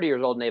they're 40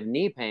 years old and they have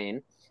knee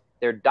pain,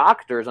 their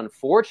doctors,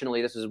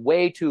 unfortunately, this is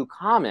way too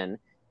common,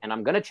 and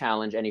I'm going to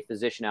challenge any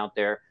physician out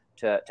there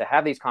to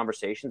have these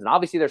conversations. And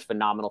obviously there's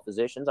phenomenal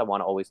physicians. I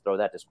want to always throw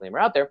that disclaimer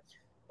out there.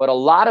 But a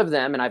lot of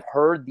them, and I've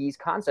heard these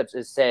concepts,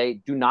 is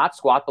say, do not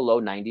squat below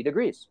 90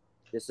 degrees.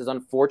 This is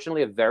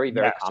unfortunately a very,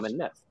 very common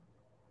myth.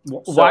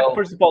 Why,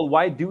 first of all,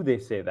 why do they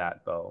say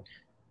that, though?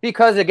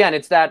 Because, again,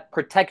 it's that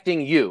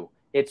protecting you.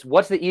 It's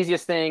what's the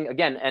easiest thing,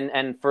 again,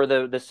 and for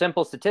the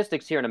simple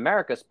statistics here in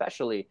America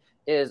especially,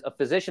 is a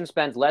physician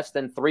spends less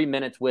than 3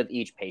 minutes with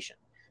each patient.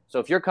 So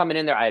if you're coming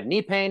in there, I have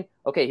knee pain.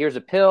 Okay, here's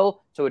a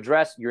pill to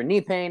address your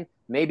knee pain.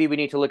 Maybe we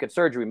need to look at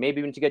surgery.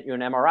 Maybe we need to get you an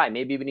MRI.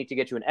 Maybe we need to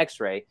get you an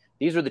X-ray.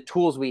 These are the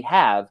tools we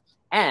have.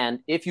 And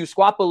if you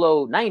squat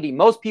below 90,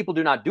 most people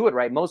do not do it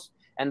right.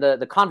 And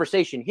the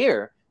conversation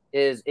here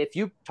is, if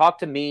you talk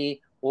to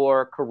me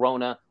or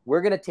Corona,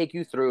 we're going to take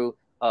you through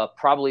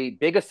probably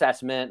big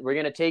assessment. We're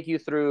going to take you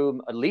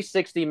through at least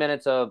 60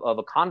 minutes of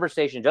a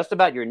conversation just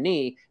about your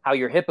knee, how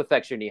your hip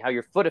affects your knee, how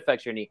your foot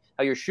affects your knee,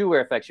 how your shoe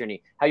wear affects your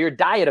knee, how your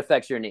diet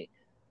affects your knee.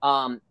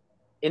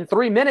 In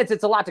 3 minutes,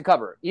 it's a lot to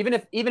cover. Even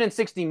in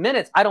 60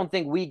 minutes, I don't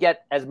think we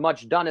get as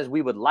much done as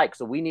we would like.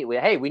 So we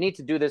need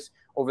to do this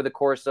over the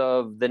course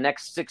of the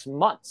next 6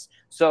 months.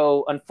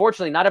 So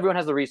unfortunately, not everyone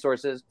has the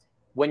resources.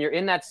 When you're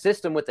in that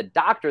system with the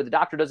doctor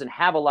doesn't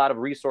have a lot of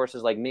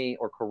resources like me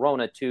or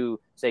Corona to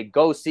say,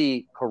 go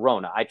see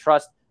Corona. I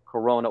trust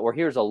Corona, or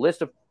here's a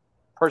list of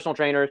personal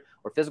trainers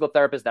or physical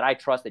therapists that I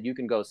trust that you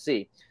can go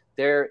see.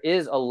 There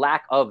is a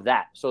lack of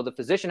that. So the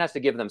physician has to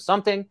give them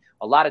something.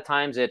 A lot of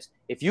times it's,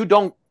 if you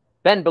don't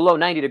bend below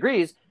 90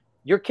 degrees,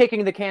 you're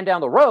kicking the can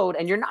down the road,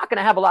 and you're not going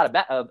to have a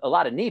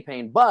lot of knee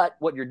pain. But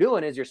what you're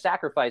doing is you're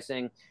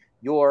sacrificing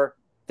your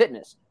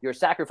fitness. You're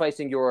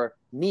sacrificing your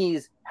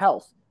knees'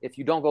 health if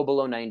you don't go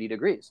below 90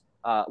 degrees,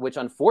 which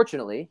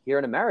unfortunately here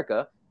in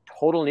America,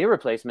 total knee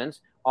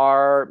replacements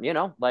are,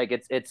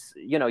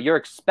 you're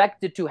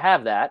expected to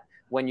have that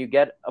when you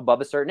get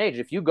above a certain age.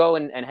 If you go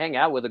and hang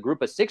out with a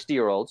group of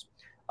 60-year-olds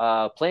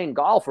playing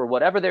golf or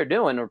whatever they're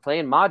doing, or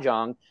playing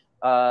mahjong,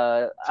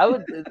 I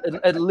would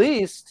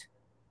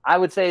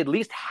say at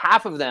least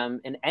half of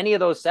them in any of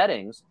those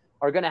settings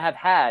are going to have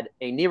had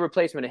a knee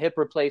replacement, a hip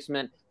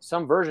replacement,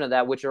 some version of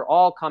that, which are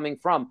all coming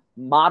from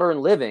modern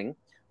living,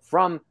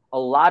 from a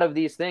lot of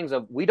these things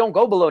of, we don't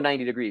go below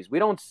 90 degrees. We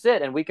don't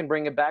sit, and we can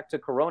bring it back to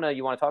Corona.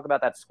 You want to talk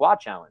about that squat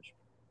challenge?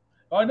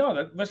 Oh,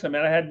 no. Listen,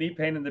 man, I had knee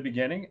pain in the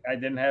beginning. I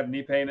didn't have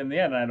knee pain in the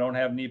end. And I don't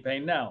have knee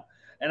pain now.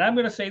 And I'm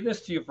going to say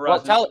this to you, for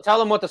us. Tell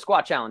them what the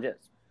squat challenge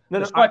is.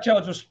 The squat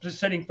challenge was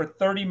sitting for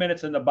 30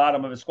 minutes in the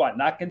bottom of a squat,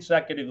 not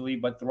consecutively,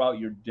 but throughout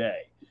your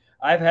day.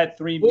 I've had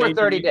for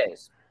 30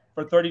 days.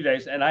 For 30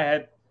 days. And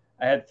I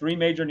had 3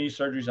 major knee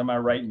surgeries on my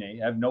right knee.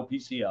 I have no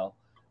PCL.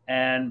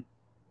 And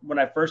when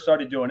I first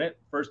started doing it,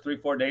 first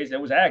 3-4 days, it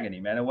was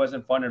agony, man. It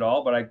wasn't fun at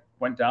all, but I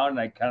went down and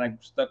I kind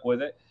of stuck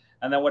with it.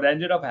 And then what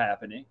ended up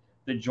happening,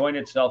 the joint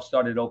itself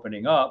started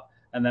opening up.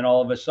 And then all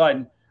of a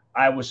sudden,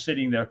 I was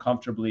sitting there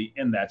comfortably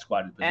in that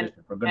squatted position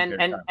for a good period of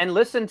time. And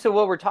listen to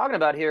what we're talking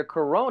about here.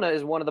 Corona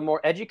is one of the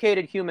more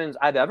educated humans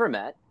I've ever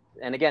met.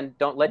 And again,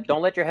 don't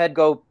let your head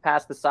go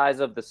past the size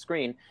of the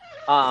screen.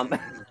 But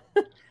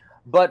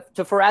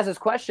to Faraz's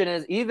question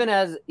is, even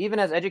as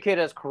educated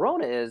as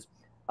Corona is,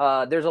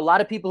 there's a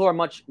lot of people who are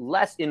much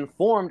less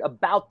informed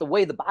about the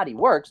way the body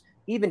works.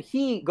 Even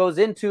he goes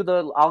into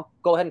I'll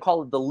go ahead and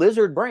call it the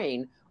lizard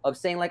brain of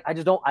saying, like, I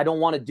don't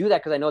want to do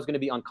that because I know it's going to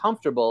be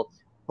uncomfortable.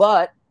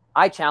 But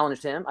I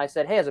challenged him. I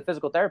said, hey, as a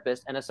physical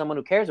therapist and as someone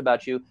who cares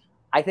about you,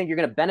 I think you're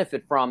going to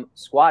benefit from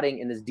squatting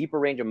in this deeper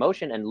range of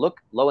motion. And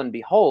look, lo and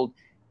behold,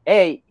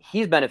 A,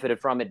 he's benefited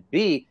from it.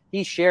 B,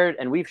 we've shared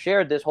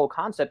this whole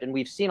concept, and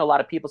we've seen a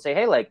lot of people say,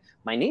 hey, like,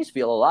 my knees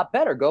feel a lot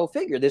better. Go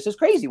figure. This is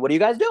crazy. What are you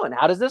guys doing?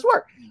 How does this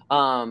work?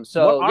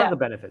 So what are the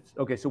benefits?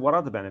 Okay, so what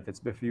are the benefits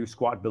if you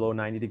squat below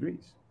 90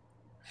 degrees?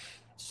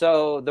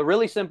 So the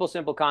really simple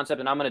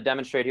concept, and I'm going to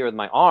demonstrate here with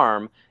my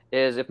arm,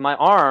 is if my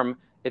arm,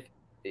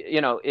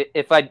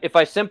 if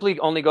I simply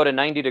only go to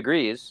 90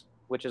 degrees,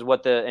 which is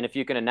and if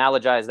you can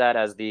analogize that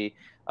as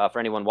for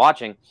anyone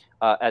watching,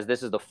 as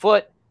this is the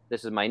foot,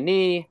 this is my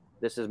knee,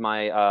 this is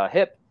my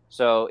hip.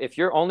 So if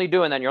you're only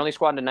doing that, you're only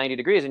squatting to 90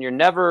 degrees, and you're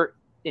never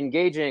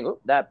engaging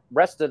that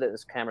rest of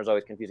this camera is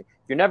always confusing.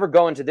 If you're never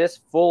going to this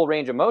full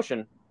range of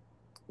motion,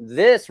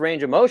 this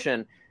range of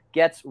motion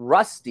gets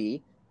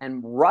rusty,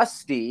 and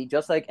rusty,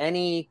 just like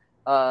any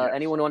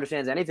anyone who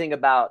understands anything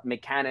about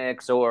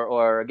mechanics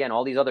or again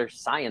all these other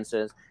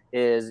sciences,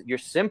 is you're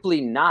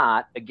simply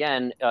not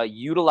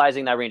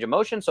utilizing that range of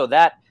motion. So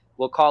that,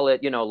 we'll call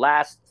it,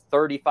 last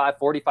 35,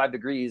 45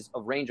 degrees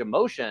of range of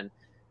motion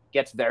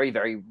gets very,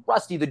 very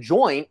rusty. The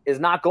joint is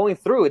not going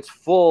through its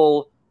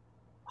full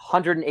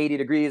 180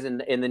 degrees, in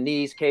the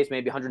knee's case,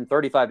 maybe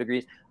 135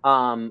 degrees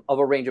of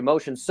a range of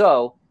motion.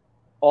 So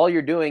all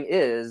you're doing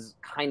is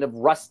kind of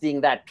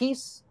rusting that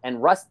piece,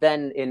 and rust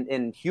then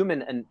in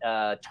human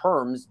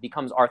terms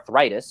becomes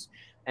arthritis.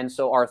 And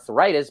so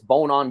arthritis,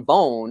 bone on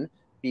bone,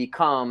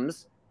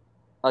 becomes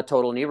a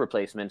total knee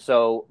replacement.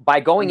 So by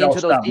going into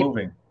those deep,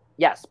 moving.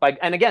 Yes,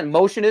 and again,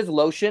 motion is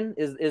lotion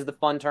is the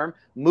fun term.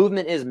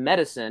 Movement is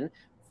medicine.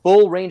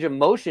 Full range of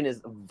motion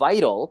is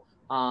vital.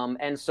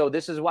 And so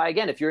this is why,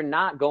 again, if you're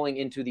not going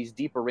into these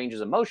deeper ranges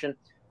of motion,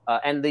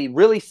 and the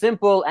really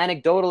simple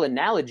anecdotal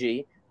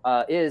analogy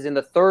is in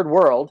the third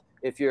world,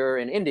 if you're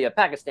in India,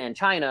 Pakistan,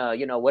 China,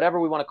 whatever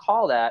we want to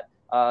call that,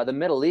 the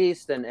Middle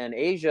East and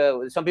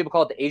Asia, some people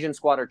call it the Asian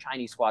squat or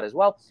Chinese squat as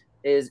well,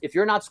 is if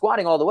you're not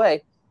squatting all the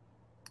way,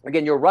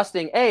 again, you're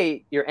rusting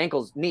your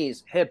ankles,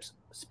 knees, hips,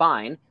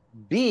 spine.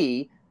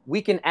 B,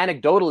 we can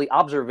anecdotally,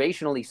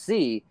 observationally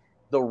see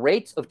the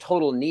rates of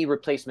total knee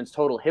replacements,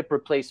 total hip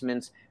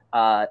replacements,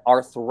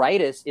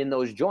 arthritis in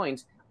those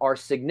joints are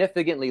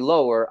significantly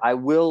lower. I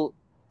will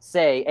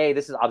say, A,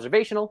 this is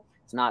observational.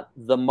 It's not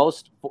the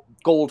most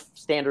gold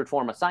standard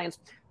form of science.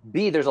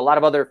 B, there's a lot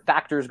of other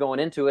factors going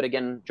into it.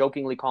 Again,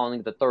 jokingly calling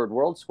it the third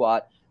world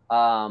squat.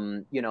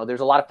 There's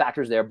a lot of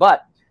factors there.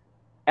 But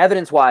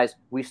evidence-wise,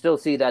 we still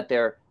see that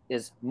there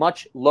is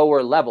much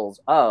lower levels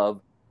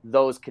of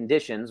those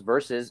conditions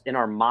versus in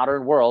our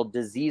modern world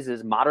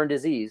modern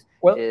disease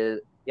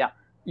is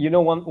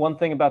one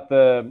thing about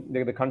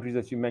the countries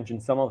that you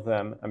mentioned, some of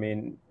them, I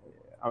mean,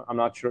 I'm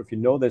not sure if you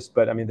know this,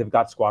 but I mean, they've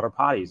got squatter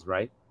potties,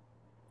 right?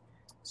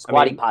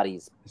 Squatty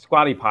potties,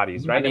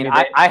 right? I mean,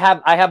 I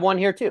have one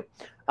here too.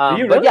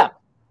 Really? But yeah,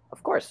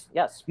 of course,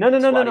 yes. No.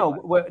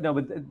 But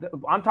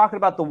I'm talking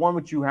about the one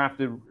which you have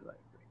to.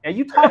 Are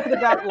you talking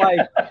about like?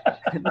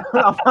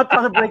 No, I'm not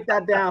trying to break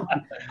that down.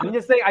 I'm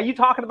just saying, are you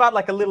talking about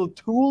like a little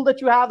tool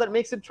that you have that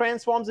makes it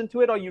transforms into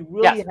it, or you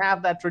really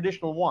have that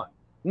traditional one?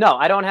 No,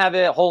 I don't have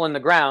a hole in the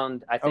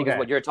ground, I think is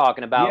what you're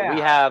talking about.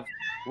 Yeah.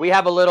 We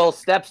have a little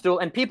step stool,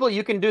 and people,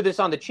 you can do this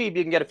on the cheap.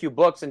 You can get a few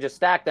books and just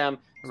stack them,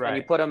 and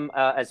you put them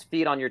as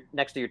feet on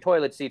next to your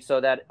toilet seat,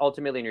 so that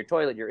ultimately in your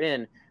toilet you're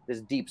in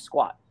this deep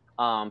squat.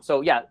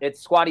 So yeah,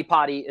 it's squatty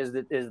potty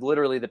is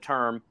literally the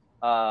term.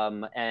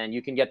 And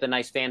you can get the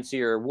nice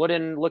fancier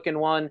wooden looking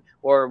one,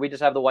 or we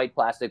just have the white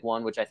plastic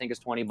one, which I think is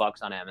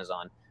 $20 on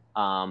Amazon.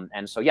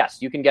 And so, yes,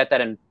 you can get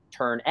that and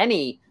turn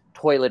any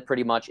toilet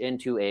pretty much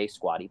into a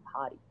squatty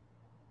potty.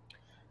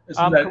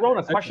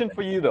 Corona, question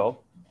for you though,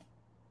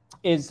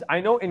 is I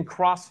know in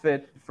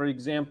CrossFit, for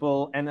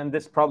example, and then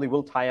this probably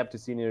will tie up to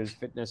seniors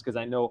fitness, because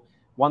I know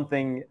one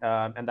thing,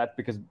 and that's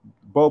because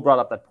Bo brought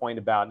up that point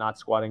about not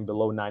squatting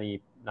below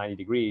 90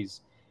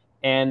 degrees.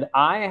 And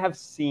I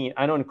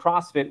know in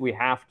CrossFit we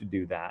have to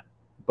do that,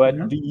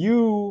 but do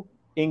you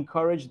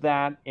encourage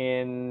that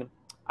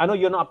I know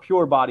you're not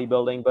pure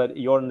bodybuilding, but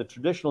you're in the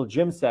traditional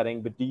gym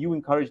setting, but do you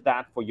encourage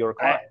that for your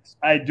clients?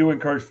 I do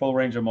encourage full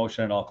range of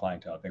motion in all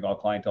clientele. I think all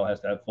clientele has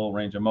to have full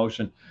range of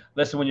motion.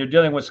 Listen, when you're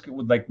dealing with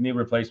like knee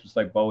replacements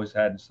like Bo has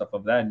had and stuff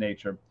of that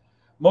nature,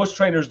 most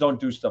trainers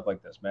don't do stuff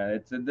like this,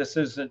 man. This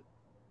isn't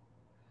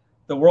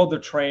the world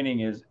of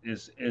training is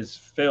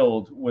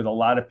filled with a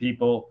lot of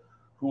people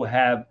who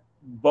have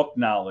book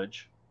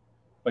knowledge,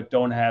 but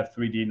don't have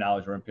 3D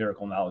knowledge or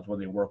empirical knowledge where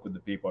they work with the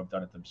people who have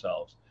done it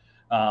themselves.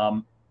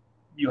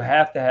 You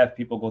have to have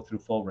people go through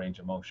full range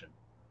of motion.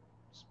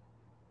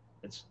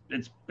 It's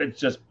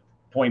just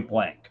point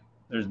blank.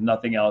 There's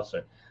nothing else.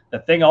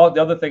 The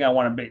other thing I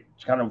want to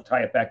kind of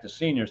tie it back to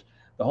seniors,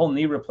 the whole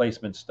knee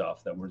replacement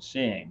stuff that we're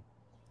seeing,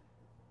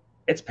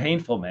 it's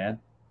painful, man.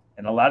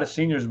 And a lot of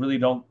seniors really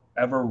don't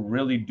ever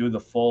really do the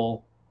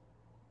full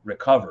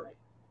recovery.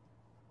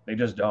 They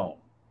just don't.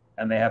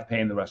 And they have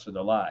pain the rest of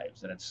their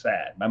lives. And it's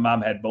sad. My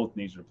mom had both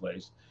knees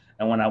replaced.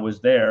 And when I was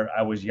there,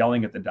 I was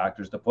yelling at the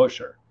doctors to push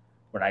her.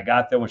 When I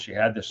got there, when she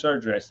had the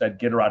surgery, I said,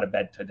 get her out of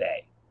bed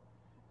today.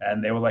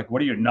 And they were like,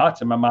 what are you, nuts?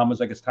 And my mom was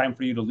like, it's time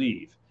for you to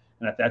leave.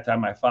 And at that time,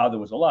 my father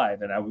was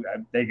alive. And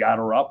they got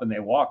her up and they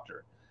walked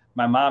her.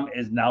 My mom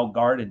is now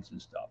gardens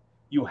and stuff.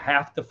 You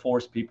have to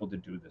force people to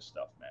do this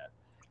stuff, man.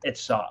 It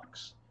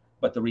sucks.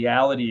 But the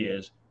reality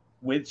is,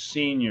 with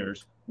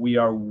seniors, we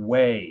are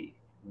way,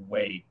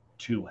 way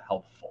too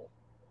helpful.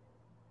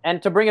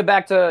 And to bring it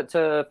back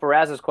to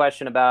Faraz's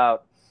question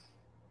about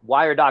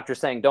why are doctors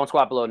saying don't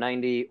squat below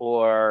 90,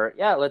 or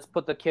let's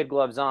put the kid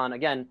gloves on.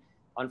 Again,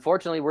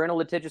 unfortunately, we're in a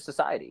litigious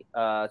society,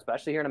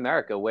 especially here in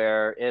America,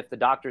 where if the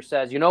doctor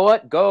says, you know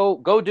what,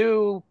 go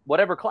do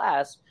whatever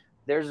class,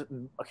 there's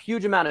a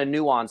huge amount of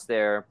nuance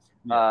there.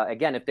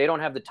 Again, if they don't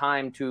have the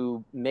time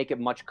to make it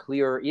much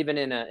clearer, even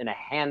in a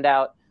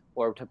handout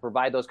or to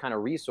provide those kind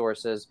of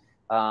resources,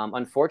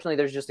 unfortunately,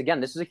 there's just, again,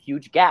 this is a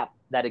huge gap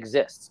that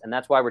exists. And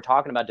that's why we're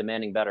talking about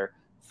demanding better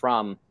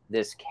from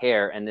this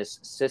care and this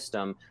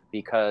system,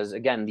 because,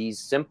 again, these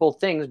simple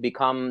things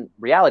become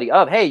reality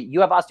of, hey,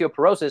 you have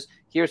osteoporosis.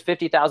 Here's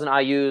 50,000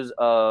 IUs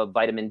of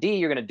vitamin D.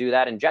 You're going to do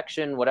that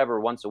injection, whatever,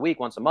 once a week,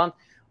 once a month.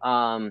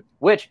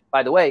 Which,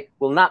 by the way,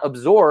 will not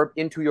absorb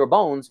into your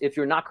bones if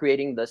you're not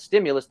creating the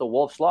stimulus, the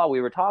Wolff's Law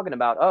we were talking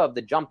about, of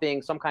the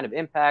jumping, some kind of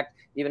impact,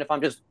 even if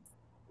I'm just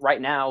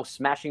right now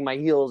smashing my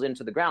heels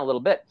into the ground a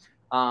little bit.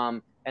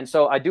 And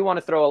so I do want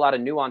to throw a lot of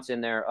nuance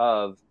in there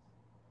of,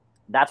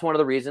 that's one of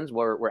the reasons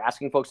we're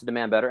asking folks to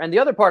demand better. And the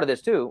other part of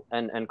this too,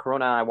 and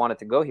Corona, I wanted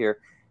to go here,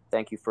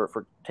 thank you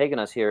for taking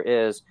us here,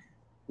 is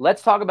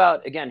let's talk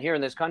about, again, here in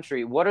this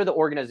country, what are the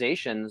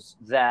organizations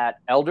that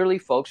elderly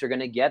folks are going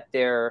to get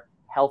their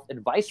health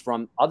advice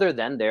from other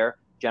than their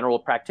general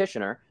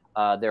practitioner,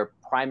 their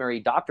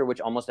primary doctor,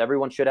 which almost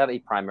everyone should have a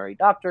primary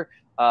doctor.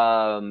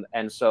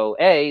 And so,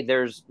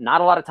 there's not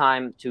a lot of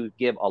time to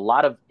give a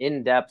lot of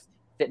in-depth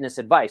fitness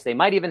advice. They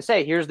might even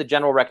say, here's the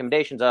general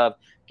recommendations of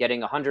getting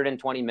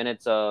 120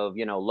 minutes of,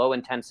 low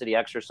intensity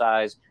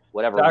exercise,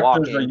 whatever.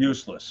 Doctors are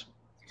useless.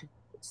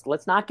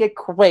 Let's not get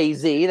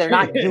crazy. They're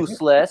not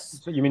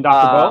useless. So you mean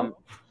Dr. Bo?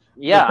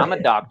 Yeah, I'm a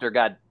doctor,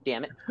 God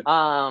damn it.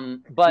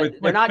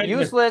 But they're not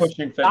useless.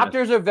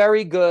 Doctors are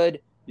very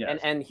good. Yes.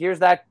 And here's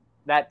that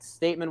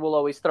statement we'll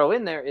always throw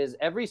in there is,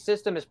 every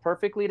system is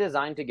perfectly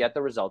designed to get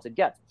the results it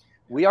gets.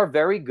 We are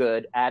very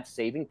good at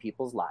saving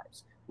people's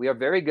lives. We are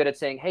very good at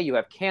saying, hey, you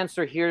have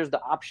cancer. Here's the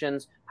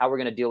options, how we're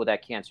going to deal with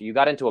that cancer. You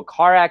got into a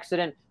car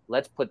accident.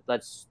 Let's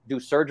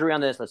do surgery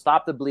on this. Let's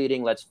stop the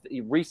bleeding. Let's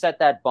reset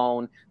that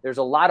bone. There's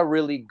a lot of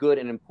really good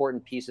and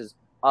important pieces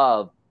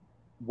of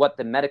what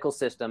the medical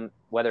system,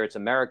 whether it's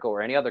America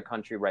or any other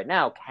country right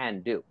now,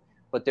 can do.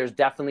 But there's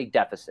definitely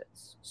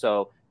deficits.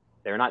 So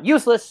they're not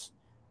useless.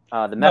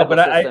 The medical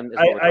system is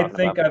what we're talking I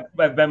think about.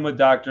 I've been with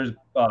doctors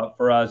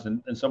for us,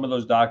 and some of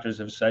those doctors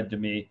have said to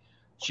me,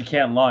 she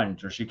can't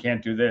lunge or she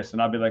can't do this.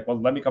 And I'll be like, well,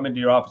 let me come into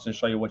your office and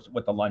show you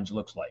what the lunge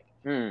looks like.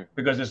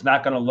 Because it's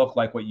not going to look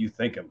like what you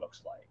think it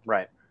looks like.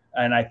 Right.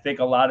 And I think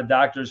a lot of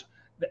doctors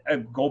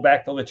go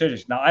back to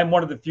litigious. Now, I'm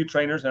one of the few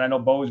trainers, and I know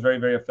Bo is very,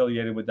 very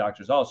affiliated with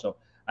doctors also.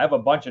 I have a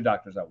bunch of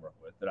doctors I work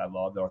with that I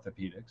love, the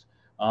orthopedics.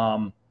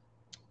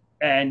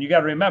 And you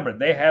got to remember,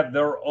 they have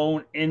their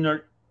own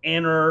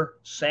inner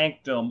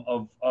sanctum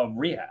of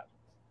rehab.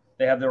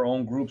 They have their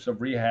own groups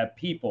of rehab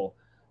people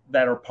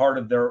that are part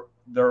of their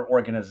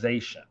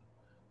organization.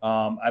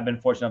 I've been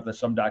fortunate enough that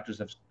some doctors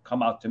have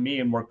come out to me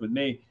and worked with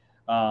me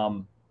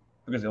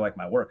because they like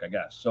my work, I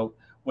guess. So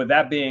with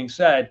that being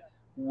said,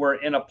 we're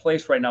in a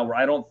place right now where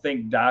I don't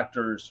think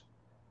doctors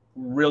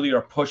really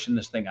are pushing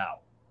this thing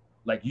out.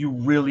 Like, you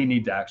really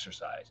need to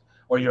exercise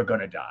or you're going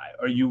to die,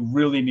 or you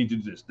really need to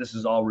do this. This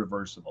is all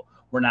reversible.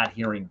 We're not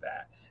hearing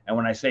that. And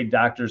when I say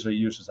doctors are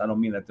useless, I don't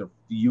mean that they're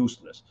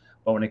useless.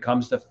 But when it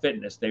comes to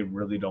fitness, they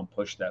really don't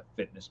push that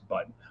fitness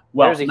button.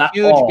 Well, there's a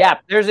huge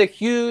gap. There's a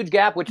huge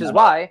gap, which is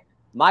why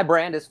my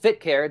brand is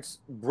Fit Care. It's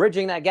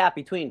bridging that gap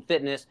between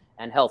fitness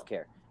and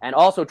healthcare, and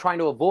also trying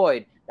to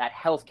avoid that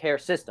healthcare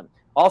system.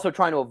 Also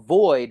trying to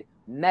avoid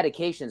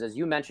medications. As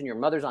you mentioned, your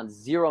mother's on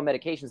 0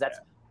 medications. That's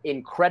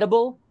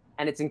incredible,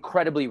 and it's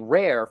incredibly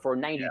rare for a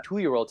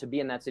 92-year-old to be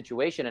in that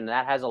situation. And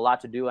that has a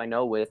lot to do, I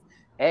know, with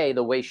A,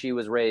 the way she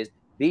was raised,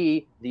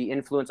 B, the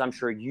influence I'm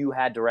sure you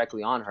had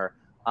directly on her.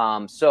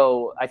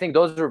 So I think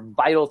those are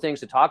vital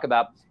things to talk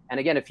about. And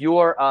again, if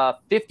you're a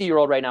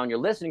 50-year-old right now and you're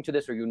listening to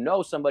this, or you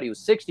know somebody who's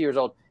 60 years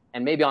old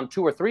and maybe on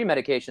 2 or 3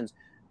 medications,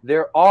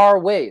 there are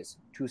ways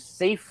to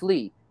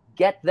safely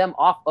get them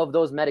off of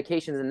those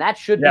medications. And that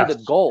should be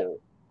the goal.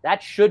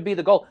 That should be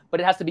the goal, but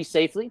it has to be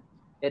safely.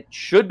 It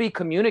should be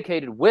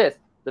communicated with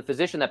the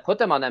physician that put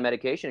them on that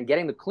medication and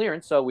getting the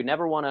clearance. So we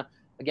never want to,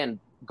 again,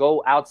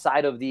 go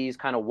outside of these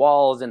kind of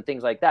walls and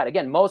things like that.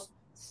 Again, most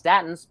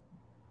statins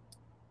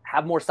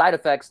have more side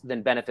effects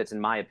than benefits,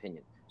 in my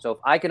opinion. So if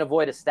I can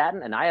avoid a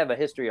statin, and I have a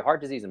history of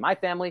heart disease in my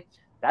family,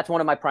 that's one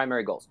of my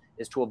primary goals,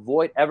 is to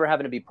avoid ever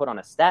having to be put on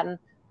a statin.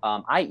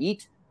 I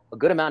eat a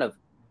good amount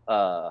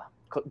of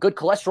good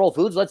cholesterol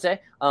foods, let's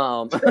say,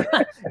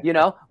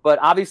 but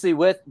obviously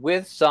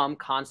with some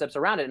concepts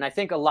around it. And I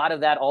think a lot of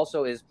that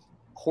also is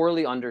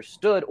poorly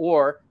understood,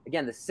 or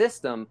again, the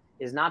system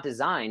is not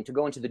designed to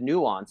go into the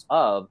nuance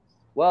of,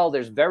 well,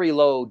 there's very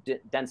low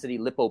density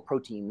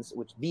lipoproteins,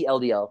 which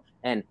VLDL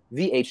and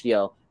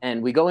VHDL.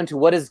 And we go into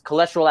what is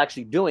cholesterol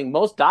actually doing.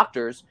 Most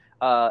doctors,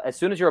 as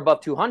soon as you're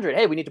above 200,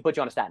 hey, we need to put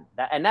you on a statin.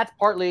 And that's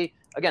partly,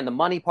 again, the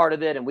money part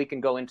of it. And we can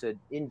go into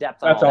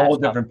in-depth on that's a whole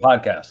different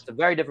podcast. It's a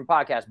very different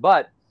podcast.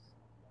 But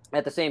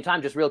at the same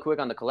time, just real quick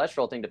on the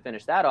cholesterol thing to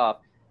finish that off,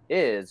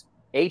 is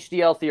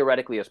HDL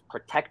theoretically is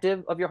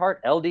protective of your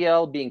heart.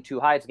 LDL being too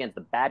high, it's against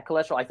the bad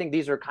cholesterol. I think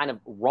these are kind of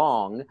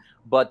wrong,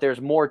 but there's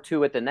more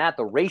to it than that.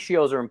 The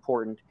ratios are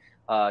important.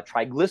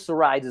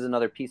 Triglycerides is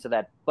another piece of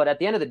that. But at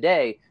the end of the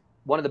day,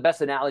 one of the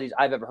best analogies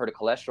I've ever heard of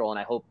cholesterol, and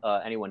I hope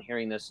anyone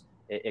hearing this,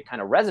 it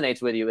kind of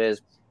resonates with you,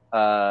 is,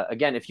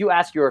 again, if you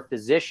ask your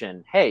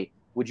physician, hey,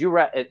 would you,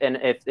 and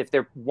if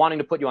they're wanting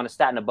to put you on a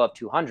statin above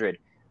 200,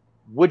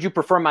 would you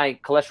prefer my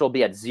cholesterol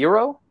be at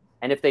 0?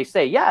 And if they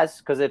say yes,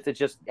 because if it's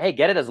just, hey,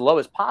 get it as low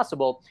as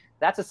possible,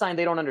 that's a sign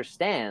they don't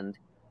understand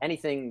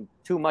anything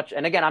too much.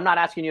 And again, I'm not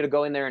asking you to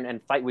go in there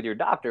and fight with your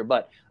doctor,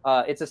 but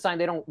it's a sign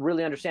they don't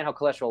really understand how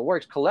cholesterol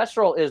works.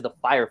 Cholesterol is the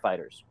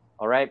firefighters,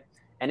 all right?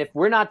 And if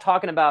we're not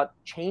talking about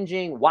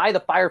changing why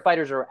the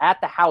firefighters are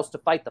at the house to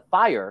fight the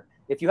fire,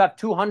 if you have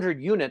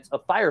 200 units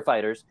of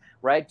firefighters,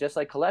 right, just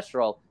like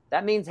cholesterol,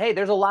 that means, hey,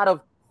 there's a lot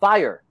of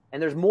fire,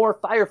 and there's more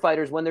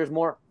firefighters when there's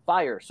more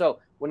fire. So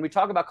when we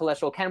talk about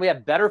cholesterol, can we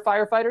have better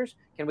firefighters?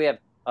 Can we have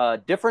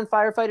different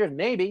firefighters?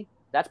 Maybe.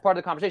 That's part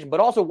of the conversation. But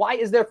also, why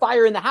is there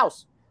fire in the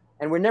house?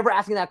 And we're never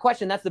asking that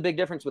question. That's the big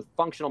difference with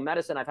functional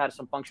medicine. I've had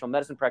some functional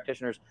medicine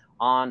practitioners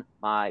on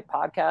my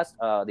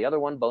podcast. The other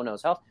one, Bo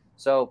Knows Health.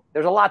 So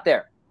there's a lot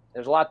there.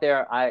 There's a lot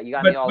there. You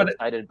got me all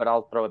excited, but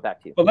I'll throw it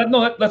back to you. But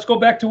let's go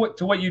back to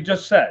what you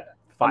just said.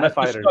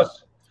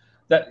 Firefighters.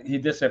 That he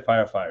did say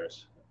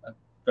firefighters.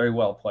 Very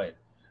well played.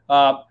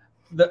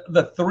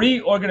 The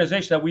 3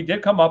 organizations that we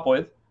did come up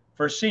with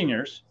for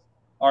seniors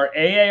are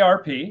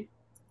AARP.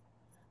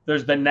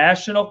 There's the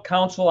National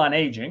Council on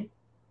Aging,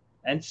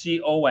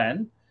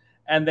 NCON,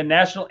 and the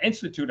National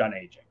Institute on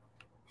Aging.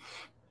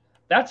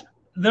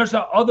 There's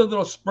other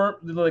little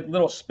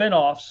little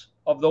spin-offs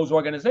of those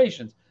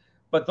organizations,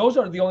 but those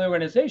are the only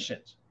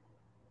organizations.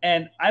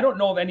 And I don't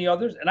know of any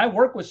others. And I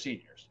work with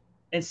seniors,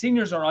 and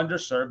seniors are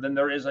underserved, and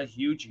there is a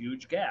huge,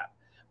 huge gap.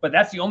 But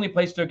that's the only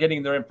place they're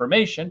getting their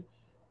information.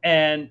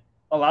 And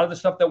a lot of the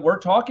stuff that we're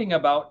talking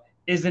about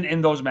isn't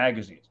in those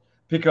magazines,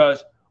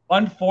 because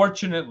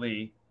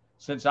unfortunately,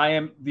 since I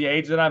am the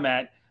age that I'm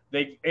at,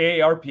 the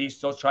AARP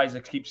still tries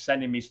to keep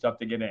sending me stuff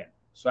to get in.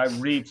 So I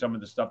read some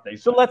of the stuff they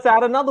send. So let's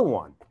add another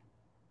one.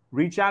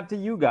 Reach out to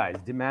you guys.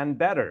 Demand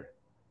better.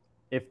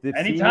 If the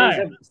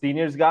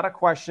seniors got a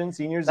question,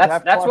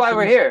 that's why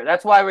we're here.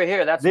 That's why we're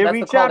here. That's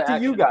reach out to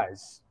you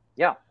guys.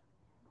 Yeah.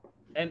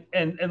 And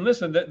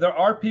listen, there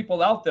are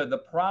people out there. The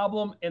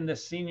problem in the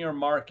senior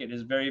market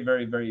is very,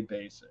 very, very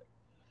basic.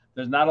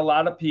 There's not a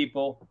lot of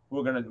people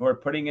who are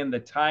putting in the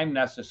time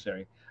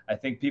necessary. I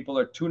think people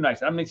are too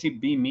nice. I'm going to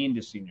be mean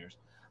to seniors,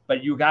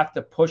 but you have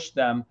to push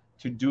them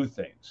to do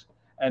things.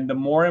 And the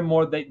more and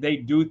more they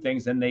do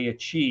things and they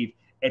achieve,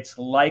 it's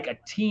like a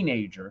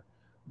teenager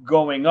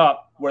going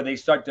up, where they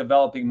start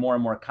developing more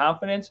and more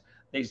confidence.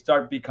 They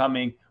start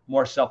becoming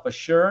more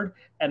self-assured,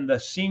 and the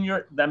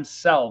senior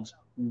themselves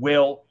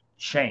will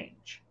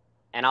change.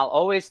 And I'll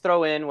always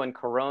throw in, when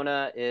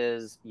Corona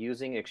is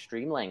using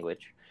extreme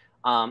language,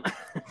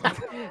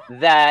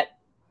 that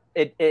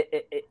I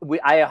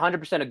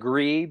 100%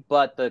 agree,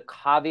 but the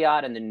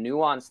caveat and the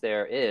nuance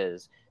there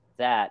is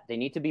that they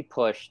need to be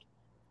pushed.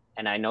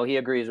 And I know he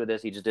agrees with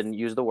this. He just didn't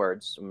use the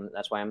words.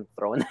 That's why I'm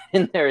throwing that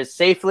in there, is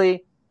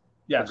safely,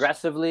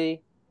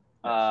 aggressively.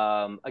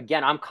 Yes.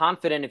 Again, I'm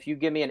confident if you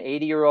give me an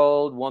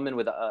 80-year-old woman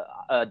with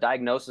a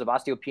diagnosis of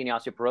osteopenia,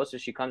 osteoporosis,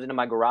 she comes into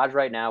my garage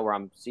right now where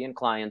I'm seeing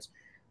clients,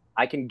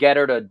 I can get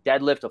her to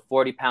deadlift a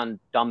 40-pound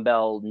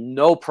dumbbell,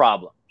 no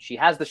problem. She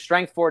has the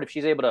strength for it. If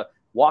she's able to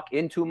walk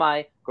into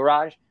my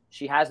garage,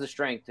 she has the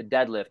strength to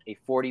deadlift a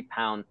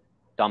 40-pound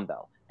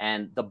dumbbell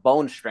and the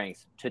bone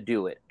strength to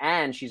do it.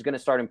 And she's going to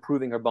start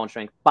improving her bone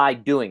strength by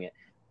doing it.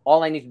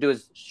 All I need to do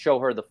is show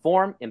her the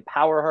form,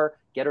 empower her,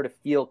 get her to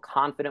feel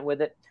confident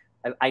with it.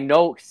 I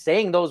know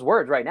saying those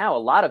words right now, a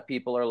lot of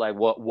people are like,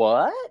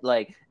 what?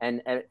 Like,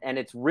 and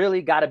it's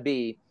really got to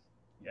be,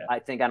 I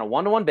think, on a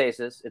one-to-one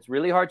basis. It's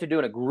really hard to do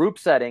in a group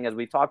setting, as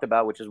we've talked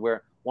about, which is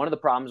where one of the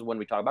problems when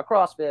we talk about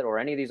CrossFit or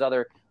any of these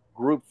other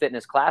group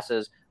fitness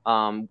classes,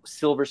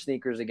 silver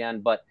sneakers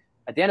again. But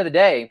at the end of the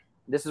day,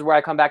 this is where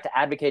I come back to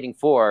advocating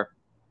for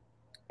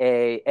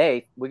we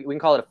can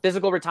call it a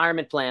physical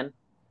retirement plan.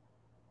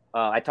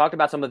 I talked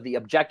about some of the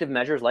objective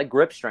measures like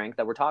grip strength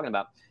that we're talking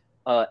about.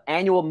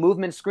 Annual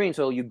movement screen.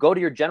 So you go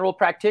to your general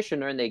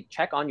practitioner and they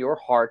check on your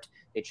heart.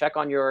 They check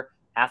on your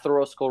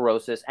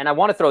atherosclerosis. And I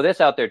want to throw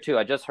this out there too.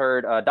 I just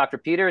heard Dr.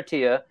 Peter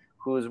Attia,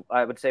 who's,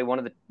 I would say, one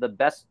of the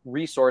best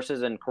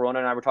resources, and Corona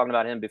and I were talking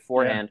about him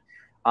beforehand.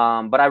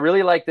 Yeah. But I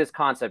really like this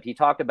concept. He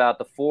talked about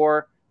the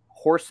 4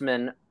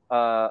 horsemen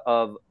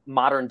of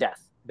modern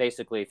death.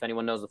 Basically, if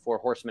anyone knows the 4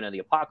 horsemen of the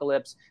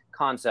apocalypse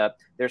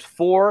concept, there's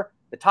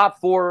the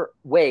top 4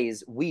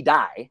 ways we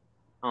die.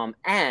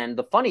 And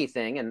the funny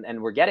thing,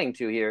 and we're getting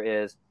to here,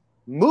 is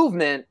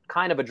movement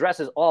kind of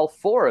addresses all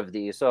 4 of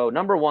these. So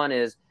number 1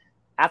 is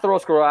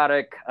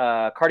atherosclerotic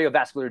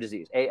cardiovascular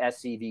disease,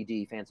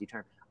 ASCVD, fancy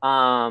term.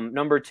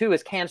 Number 2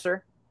 is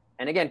cancer.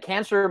 And again,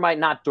 cancer might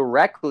not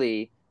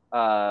directly,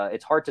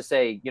 it's hard to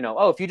say,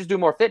 if you just do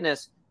more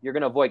fitness, you're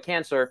going to avoid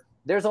cancer.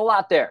 There's a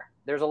lot there.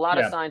 There's a lot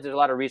of science. There's a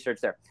lot of research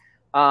there.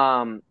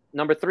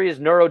 Number 3 is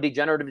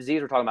neurodegenerative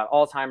disease. We're talking about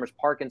Alzheimer's,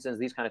 Parkinson's,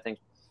 these kind of things.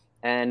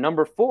 And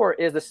number 4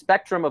 is the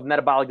spectrum of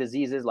metabolic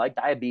diseases like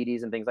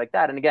diabetes and things like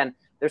that. And again,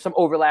 there's some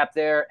overlap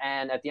there.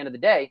 And at the end of the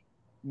day,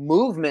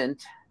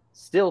 movement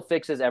still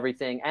fixes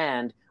everything.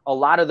 And a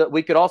lot of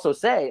we could also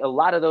say a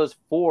lot of those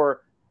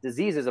 4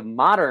 diseases of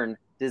modern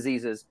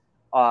diseases,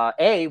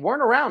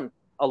 weren't around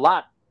a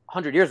lot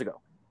 100 years ago.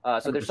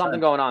 So there's 100%. something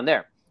going on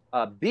there.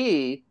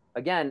 B,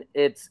 again,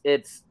 it's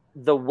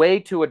the way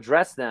to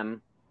address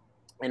them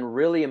and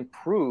really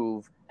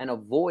improve and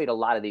avoid a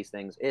lot of these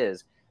things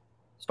is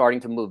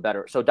starting to move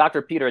better. So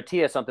Dr. Peter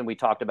Attia, something we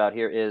talked about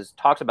here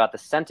talks about the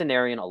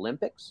centenarian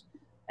Olympics.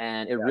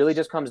 And it really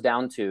just comes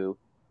down to,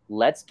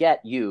 let's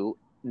get you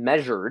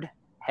measured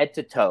head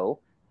to toe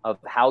of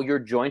how your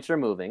joints are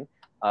moving.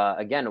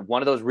 Again,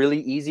 one of those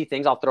really easy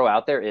things I'll throw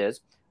out there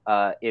is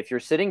if you're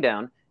sitting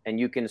down and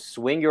you can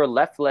swing your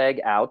left leg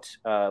out,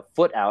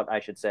 foot out, I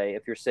should say,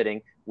 if you're sitting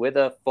with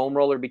a foam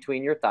roller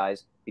between your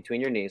thighs,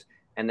 between your knees,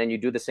 and then you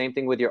do the same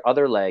thing with your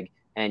other leg,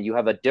 and you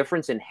have a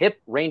difference in hip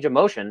range of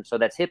motion. So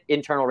that's hip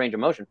internal range of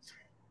motion.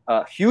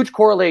 Huge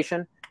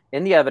correlation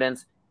in the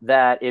evidence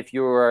that if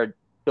you're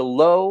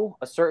below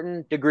a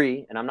certain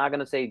degree, and I'm not going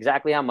to say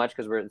exactly how much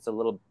because it's a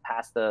little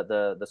past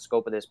the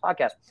scope of this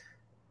podcast,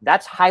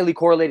 that's highly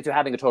correlated to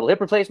having a total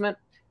hip replacement.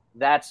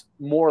 That's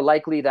more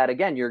likely that,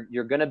 again,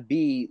 you're going to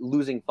be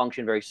losing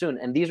function very soon.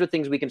 And these are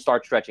things we can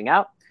start stretching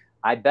out.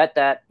 I bet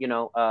that,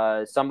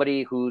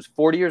 somebody who's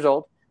 40 years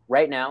old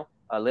right now,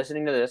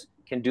 listening to this,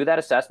 can do that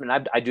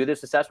assessment. I do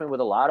this assessment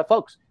with a lot of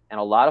folks, and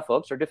a lot of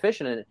folks are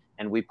deficient in it.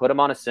 And we put them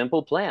on a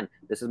simple plan.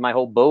 This is my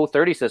whole BOW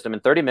 30 system. In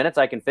 30 minutes,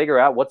 I can figure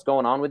out what's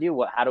going on with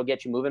you, how to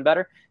get you moving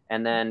better,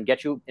 and then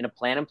get you in a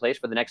plan in place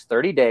for the next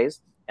 30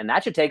 days. And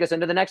that should take us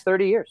into the next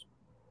 30 years.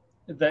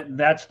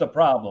 That's the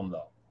problem,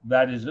 though.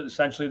 That is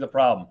essentially the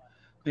problem,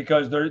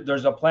 because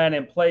there's a plan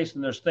in place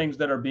and there's things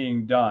that are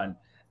being done.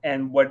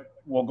 And what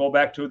we'll go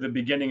back to the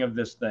beginning of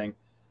this thing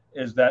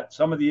is that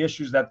some of the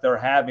issues that they're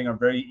having are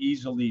very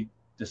easily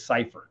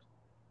deciphered.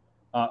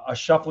 A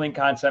shuffling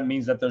concept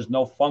means that there's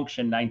no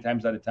function 9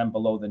 times out of 10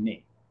 below the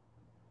knee.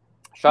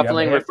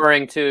 Shuffling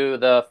referring to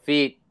the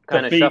feet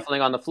kind of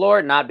shuffling on the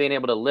floor, not being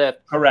able to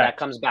lift. Correct. That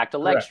comes back to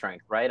leg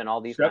strength, right? And all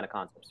these kind of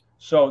concepts.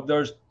 So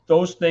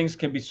those things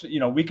can be,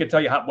 we could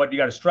tell you what you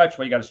got to stretch,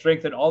 what you got to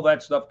strengthen, all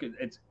that stuff.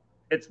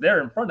 It's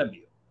there in front of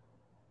you,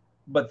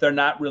 but they're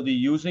not really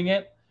using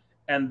it.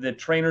 And the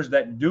trainers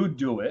that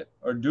do it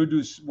or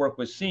do work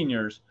with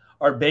seniors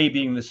are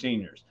babying the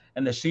seniors.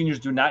 And the seniors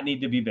do not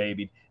need to be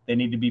babied. They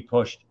need to be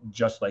pushed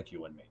just like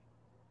you and me.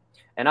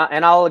 And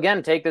I'll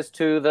again take this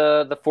to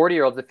the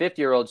 40-year-olds, the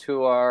 50-year-olds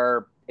who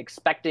are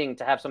expecting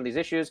to have some of these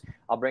issues.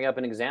 I'll bring up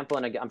an example,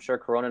 and I'm sure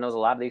Corona knows a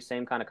lot of these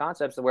same kind of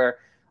concepts, where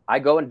I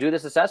go and do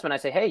this assessment. I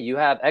say, hey, you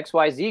have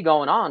XYZ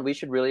going on. We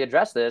should really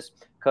address this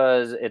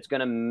because it's going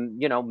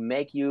to,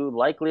 make you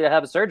likely to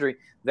have a surgery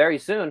very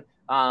soon.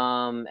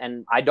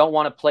 And I don't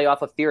want to play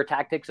off of fear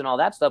tactics and all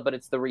that stuff, but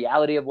it's the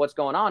reality of what's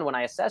going on when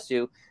I assess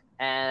you.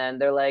 And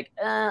they're like,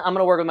 I'm going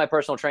to work with my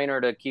personal trainer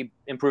to keep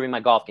improving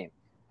my golf game.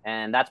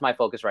 And that's my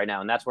focus right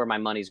now. And that's where my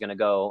money's going to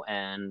go.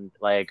 And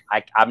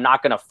I'm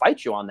not going to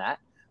fight you on that.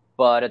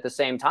 But at the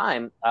same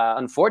time,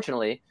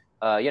 unfortunately,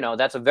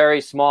 that's a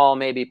very small,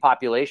 maybe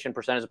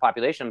percentage of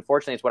population.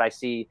 Unfortunately, it's what I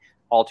see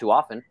all too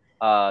often,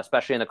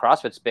 especially in the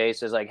CrossFit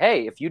space, is like,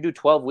 hey, if you do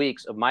 12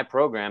 weeks of my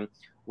program,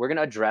 we're going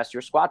to address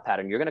your squat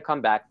pattern. You're going to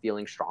come back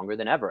feeling stronger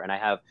than ever. And I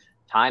have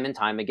time and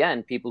time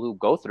again, people who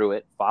go through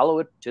it, follow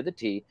it to the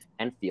T,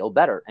 and feel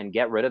better and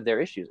get rid of their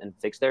issues and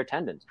fix their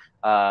tendons.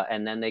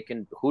 And then they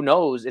can, who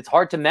knows, it's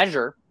hard to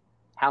measure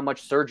how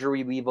much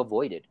surgery we've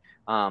avoided.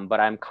 But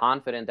I'm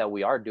confident that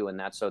we are doing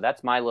that. So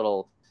that's my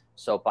little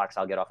soapbox.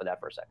 I'll get off of that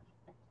for a second.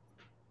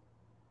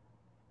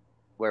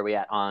 Where are we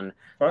at on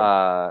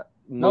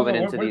moving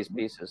into these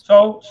pieces?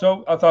 So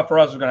I thought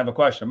Faraz was going to have a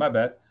question. My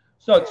bad.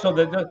 So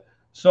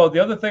the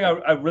other thing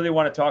I really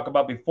want to talk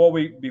about before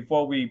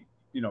we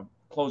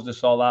close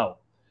this all out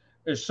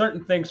is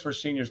certain things for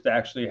seniors to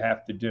actually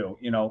have to do.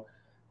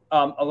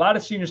 A lot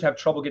of seniors have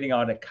trouble getting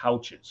out of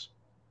couches.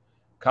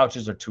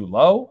 Couches are too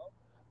low.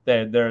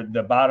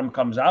 The bottom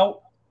comes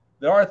out.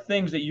 There are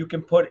things that you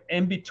can put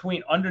in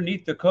between,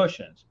 underneath the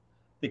cushions,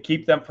 to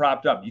keep them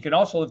propped up. You can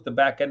also lift the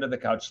back end of the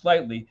couch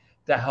slightly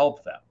to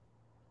help them.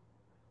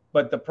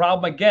 But the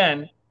problem,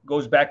 again,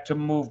 goes back to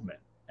movement.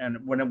 And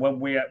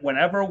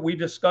whenever we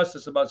discuss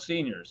this about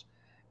seniors,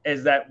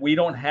 is that we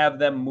don't have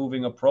them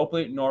moving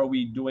appropriately, nor are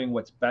we doing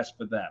what's best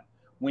for them.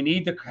 We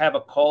need to have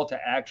a call to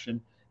action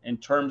in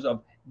terms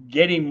of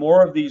getting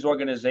more of these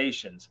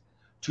organizations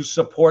to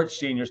support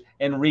seniors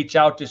and reach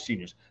out to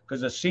seniors.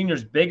 Because the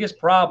senior's biggest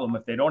problem,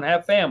 if they don't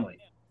have family,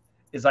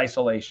 is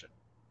isolation.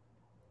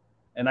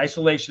 And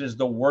isolation is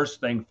the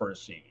worst thing for a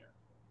senior.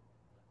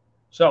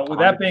 So with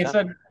that being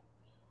said,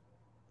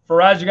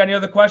 Faraz, you got any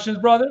other questions,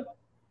 brother?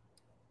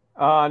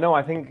 No,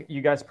 I think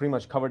you guys pretty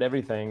much covered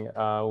everything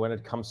when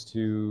it comes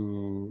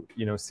to,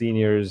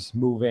 seniors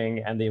moving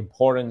and the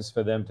importance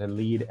for them to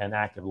lead an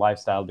active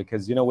lifestyle,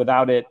 because,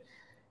 without it,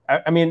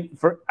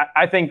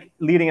 I think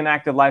leading an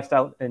active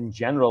lifestyle in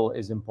general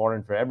is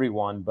important for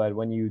everyone. But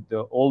when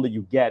the older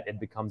you get, it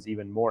becomes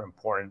even more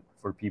important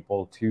for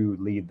people to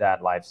lead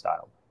that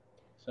lifestyle.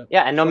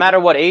 Yeah, and no matter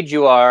what age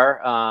you are,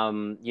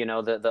 you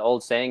know, the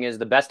old saying is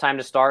the best time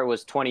to start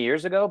was 20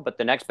 years ago, but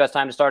the next best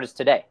time to start is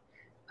today.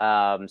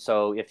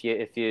 So if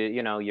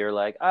you know, you're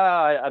like,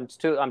 I'm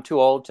too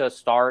old to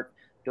start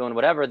doing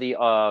whatever,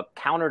 the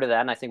counter to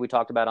that, and I think we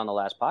talked about on the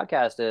last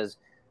podcast, is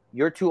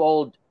you're too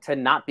old to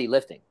not be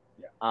lifting.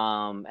 Yeah.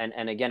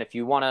 And again, if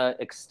you want to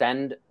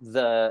extend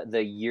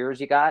the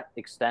years you got,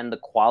 extend the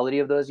quality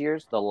of those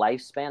years, the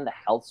lifespan, the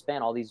health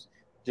span, all these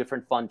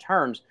different fun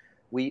terms,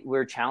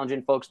 we're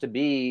challenging folks to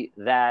be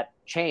that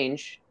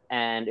change.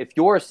 And if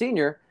you're a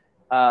senior,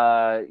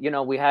 you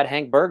know, we had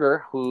Hank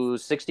Berger,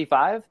 who's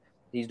 65.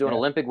 He's doing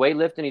Olympic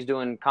weightlifting. He's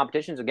doing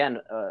competitions. Again,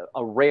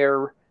 a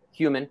rare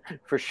human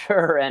for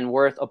sure, and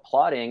worth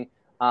applauding.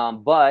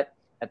 But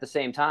at the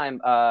same time,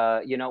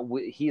 you know,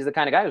 he's the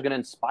kind of guy who's going to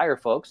inspire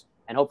folks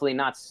and hopefully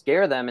not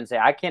scare them and say,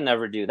 I can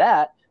never do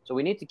that. So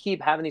we need to keep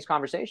having these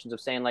conversations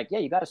of saying, like, yeah,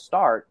 you got to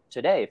start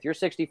today. If you're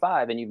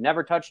 65 and you've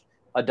never touched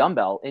a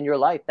dumbbell in your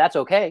life, that's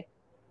okay.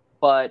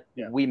 But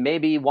we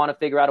maybe want to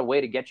figure out a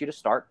way to get you to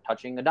start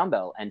touching a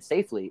dumbbell, and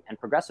safely and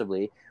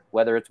progressively,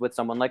 whether it's with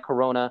someone like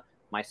Corona,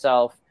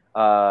 myself,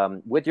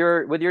 with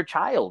your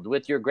child,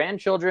 with your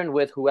grandchildren,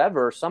 with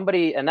whoever,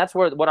 somebody. And that's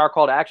what our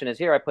call to action is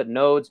here. I put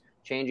nodes,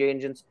 change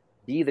agents,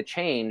 be the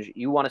change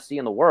you want to see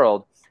in the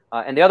world.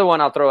 And the other one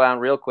I'll throw out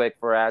real quick,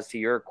 for as to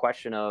your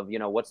question of, you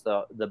know, what's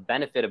the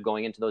benefit of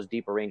going into those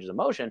deeper ranges of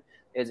motion,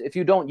 is if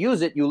you don't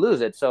use it, you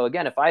lose it. So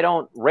again, if I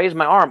don't raise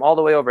my arm all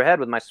the way overhead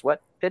with my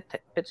sweat pit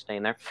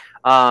stain there,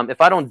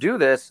 if I don't do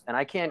this and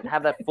I can't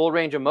have that full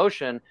range of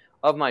motion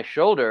of my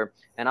shoulder,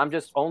 and I'm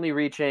just only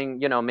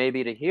reaching, you know,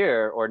 maybe to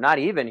here or not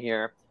even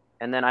here,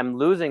 and then I'm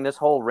losing this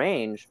whole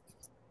range,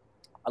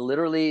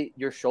 literally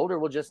your shoulder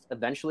will just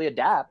eventually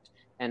adapt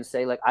and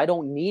say, like, I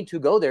don't need to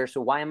go there. So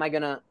why am I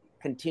going to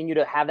continue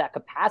to have that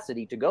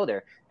capacity to go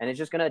there? And it's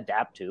just going to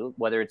adapt to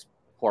whether it's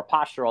poor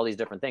posture, all these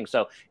different things.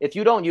 So if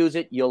you don't use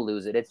it, you'll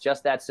lose it. It's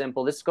just that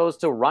simple. This goes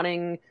to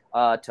running,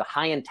 to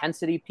high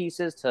intensity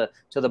pieces, to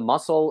the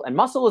muscle. And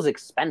muscle is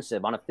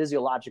expensive on a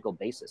physiological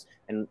basis.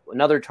 And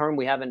another term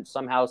we haven't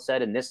somehow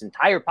said in this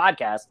entire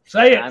podcast,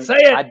 say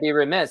it. I'd be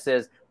remiss,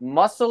 is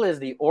muscle is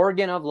the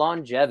organ of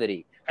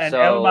longevity. And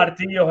El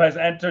Martillo has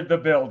entered the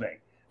building.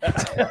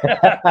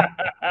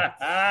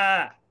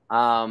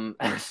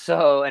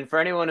 So, and for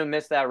anyone who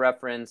missed that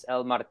reference,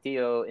 El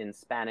Martillo in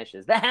Spanish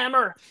is the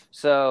hammer.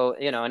 So,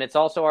 you know, and it's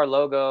also our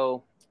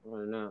logo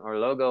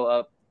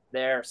up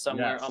there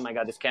somewhere. Yes. Oh my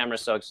God, this camera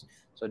sucks.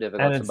 So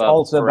difficult. And it's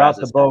also about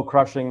the bow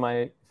crushing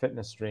my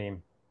fitness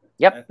stream.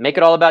 Yep. Make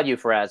it all about you,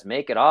 Faraz.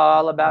 Make it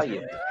all about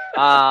you.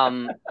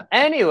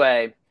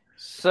 Anyway,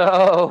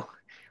 so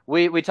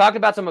we talked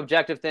about some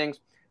objective things.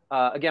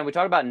 Again, we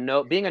talked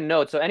about being a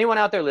node. So anyone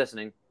out there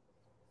listening,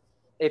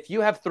 if you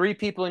have 3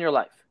 people in your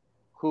life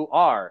who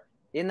are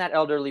in that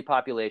elderly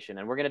population,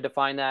 and we're going to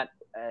define that,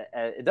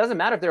 it doesn't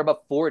matter if they're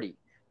above 40,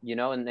 you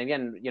know, and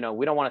again, you know,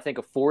 we don't want to think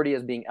of 40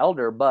 as being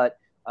elder, but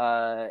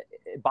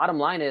bottom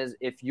line is,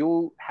 if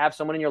you have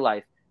someone in your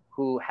life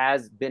who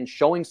has been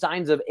showing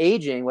signs of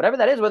aging, whatever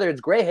that is, whether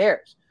it's gray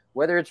hairs,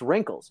 whether it's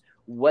wrinkles,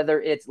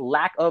 whether it's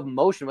lack of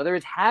motion, whether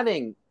it's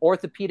having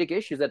orthopedic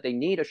issues that they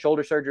need a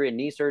shoulder surgery, a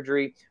knee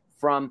surgery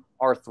from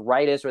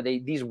arthritis, or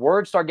these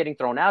words start getting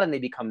thrown out and they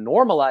become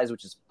normalized,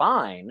 which is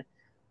fine.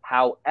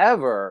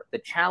 However, the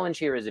challenge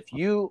here is, if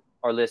you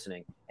are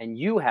listening and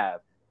you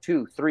have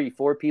 2, 3,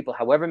 4 people,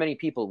 however many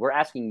people, we're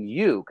asking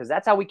you, because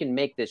that's how we can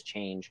make this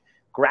change.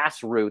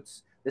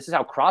 Grassroots. This is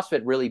how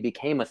CrossFit really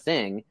became a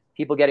thing.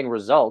 People getting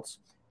results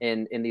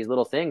in these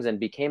little things, and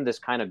became this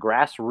kind of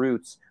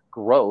grassroots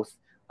growth,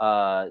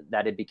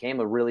 that it became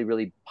a really,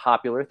 really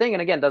popular thing.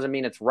 And again, doesn't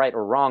mean it's right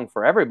or wrong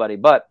for everybody.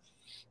 But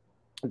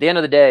at the end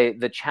of the day,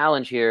 the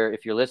challenge here,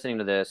 if you're listening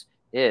to this,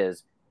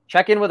 is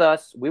check in with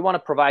us. We want to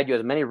provide you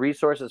as many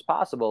resources as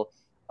possible.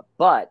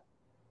 But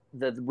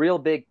the real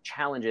big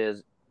challenge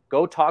is,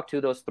 go talk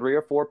to those 3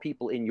 or 4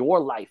 people in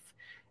your life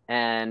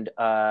and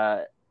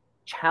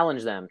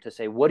challenge them to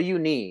say, what do you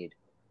need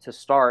to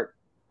start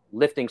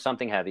lifting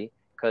something heavy?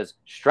 Because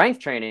strength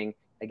training,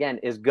 again,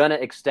 is going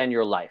to extend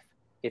your life.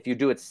 If you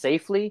do it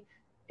safely,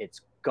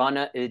 it's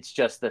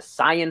just, the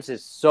science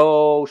is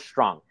so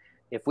strong.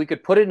 If we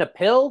could put it in a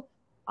pill,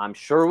 I'm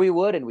sure we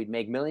would, and we'd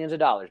make millions of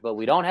dollars, but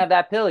we don't have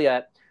that pill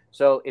yet.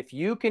 So if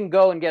you can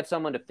go and get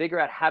someone to figure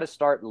out how to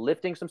start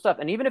lifting some stuff,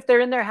 and even if they're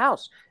in their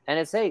house and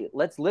it's, hey,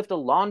 let's lift a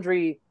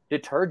laundry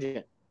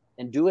detergent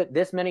and do it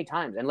this many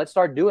times, and let's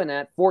start doing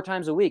that 4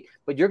 times a week,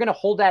 but you're going to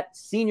hold that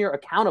senior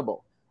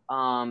accountable.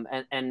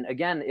 And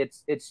again,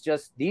 it's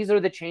just, these are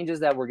the changes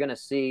that we're going to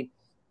see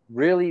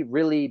really,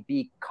 really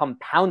be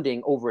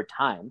compounding over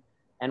time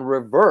and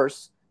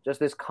reverse just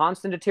this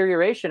constant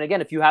deterioration. Again,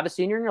 if you have a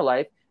senior in your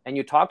life and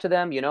you talk to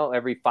them, you know,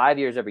 every 5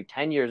 years, every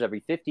 10 years, every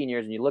 15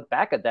 years, and you look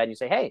back at that and you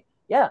say, hey,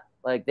 yeah,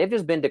 like, they've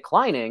just been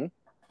declining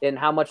in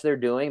how much they're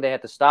doing. They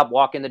had to stop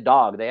walking the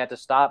dog. They had to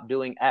stop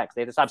doing X.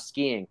 They had to stop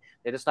skiing.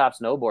 They had to stop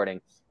snowboarding.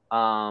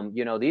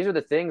 You know, these are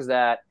the things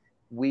that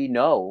we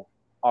know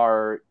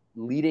are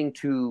leading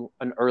to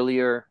an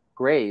earlier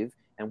grave,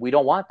 and we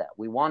don't want that.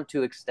 We want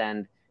to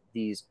extend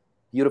these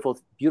beautiful,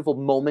 beautiful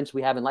moments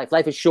we have in life.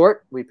 Life is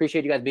short. We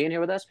appreciate you guys being here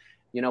with us.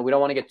 You know, we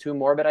don't want to get too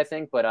morbid, I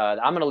think, but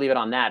I'm going to leave it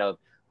on that of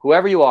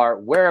whoever you are,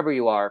 wherever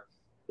you are.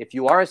 If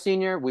you are a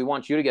senior, we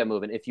want you to get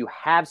moving. If you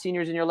have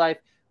seniors in your life,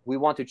 we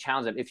want to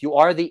challenge them. If you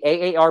are the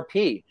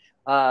AARP,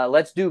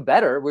 let's do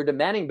better. We're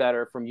demanding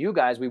better from you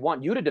guys. We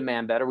want you to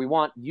demand better. We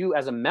want you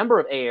as a member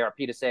of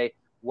AARP to say,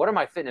 what are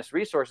my fitness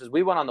resources?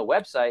 We went on the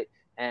website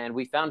and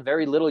we found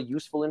very little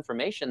useful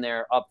information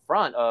there up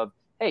front of,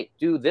 hey,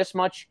 do this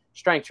much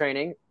strength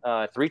training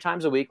 3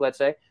 times a week, let's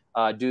say.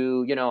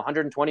 Do,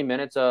 120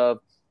 minutes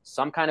of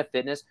some kind of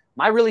fitness.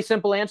 My really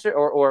simple answer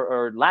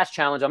or last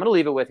challenge I'm going to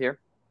leave it with here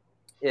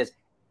is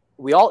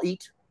we all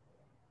eat.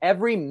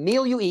 Every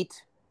meal you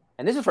eat,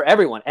 and this is for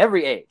everyone,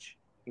 every age,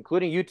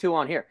 including you two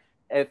on here.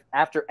 If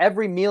after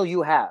every meal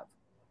you have,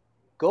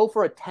 go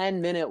for a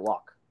 10-minute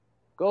walk.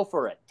 Go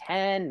for a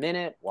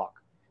 10-minute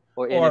walk.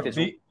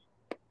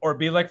 Or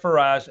be like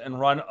Faraz and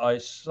run a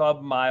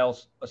sub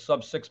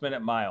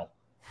 6-minute mile.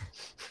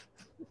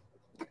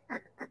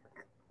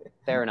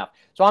 Fair enough.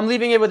 So I'm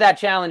leaving it with that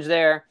challenge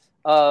there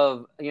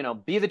of,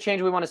 be the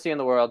change we want to see in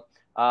the world.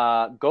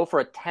 Go for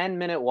a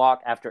 10-minute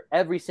walk after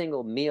every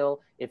single meal.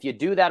 If you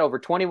do that over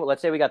 20,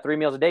 let's say we got 3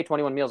 meals a day,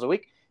 21 meals a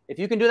week. If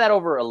you can do that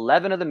over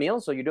 11 of the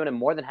meals, so you're doing it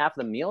more than half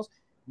of the meals,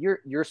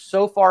 you're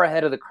so far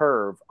ahead of the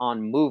curve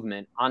on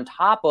movement. On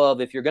top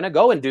of, if you're going to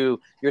go and do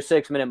your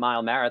 6-minute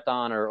mile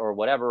marathon or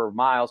whatever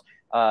miles,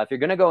 if you're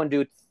going to go and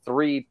do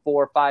 3,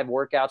 4, 5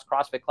 workouts,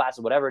 CrossFit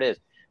classes, whatever it is,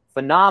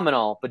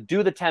 phenomenal. But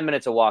do the 10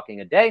 minutes of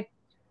walking a day.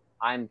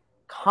 I'm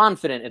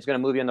confident it's going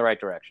to move you in the right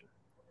direction.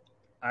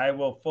 I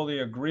will fully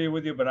agree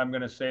with you, but I'm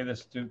going to say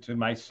this to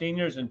my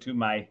seniors and to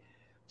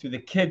the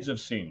kids of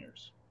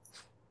seniors.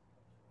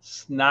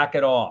 Knock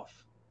it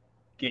off.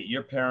 Get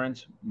your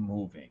parents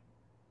moving.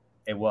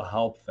 It will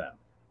help them.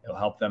 It will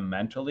help them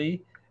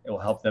mentally. It will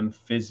help them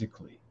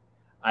physically.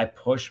 I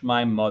push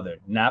my mother,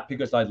 not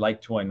because I'd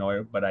like to annoy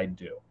her, but I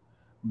do,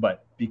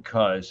 but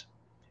because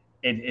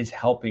it is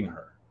helping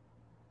her.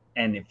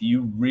 And if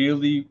you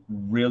really,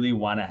 really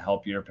want to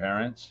help your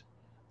parents,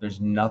 there's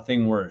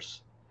nothing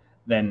worse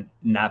than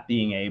not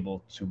being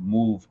able to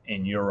move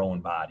in your own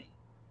body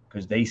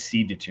because they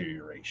see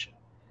deterioration.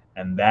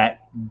 And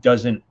that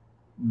doesn't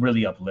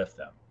really uplift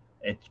them.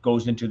 It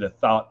goes into the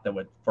thought that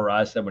what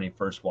Faraz said when he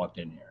first walked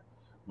in here,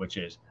 which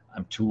is,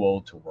 I'm too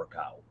old to work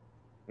out.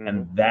 Mm-hmm.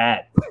 And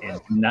that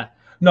is not,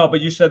 no, but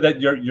you said that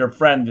your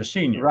friend, the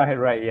senior.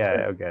 Right.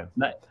 Yeah. Okay.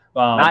 Not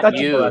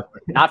you,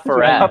 not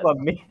Faraz.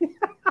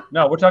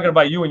 No, we're talking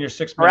about you and your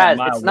 6-minute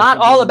mile. It's not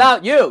all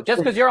about you.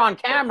 Just because you're on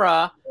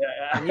camera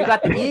and you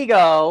got the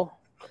ego.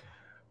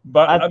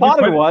 But I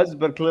thought it was,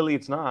 but clearly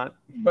it's not.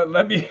 But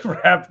let me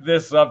wrap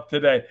this up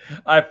today.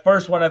 I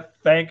first want to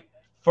thank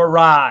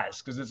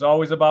Faraz, because it's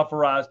always about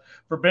Faraz,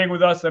 for being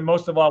with us. And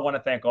most of all, I want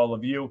to thank all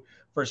of you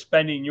for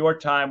spending your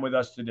time with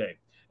us today.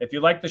 If you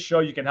like the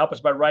show, you can help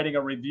us by writing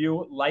a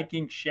review,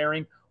 liking,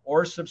 sharing,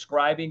 or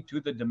subscribing to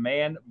the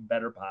Demand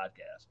Better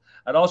podcast.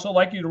 I'd also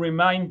like you to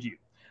remind you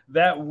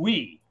that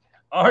we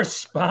are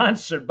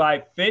sponsored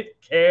by Fit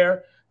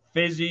Care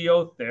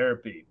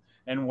Physiotherapy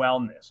and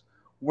Wellness,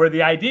 where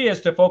the idea is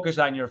to focus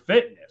on your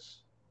fitness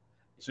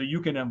so you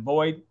can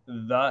avoid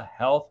the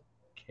health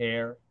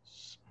care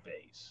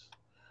space.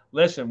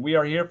 Listen, we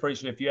are here for you.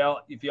 So if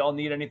you all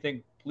need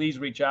anything, please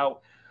reach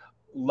out.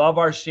 Love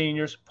our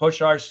seniors,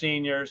 push our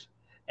seniors,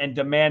 and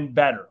demand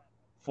better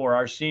for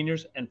our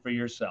seniors and for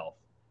yourself.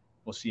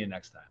 We'll see you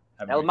next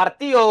time. El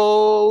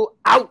Martillo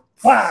out.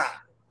 Bah!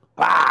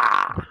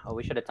 Bah! Oh,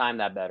 we should have timed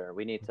that better.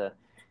 We need to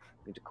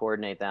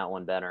coordinate that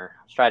one better.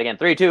 Let's try it again.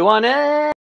 3, 2, 1.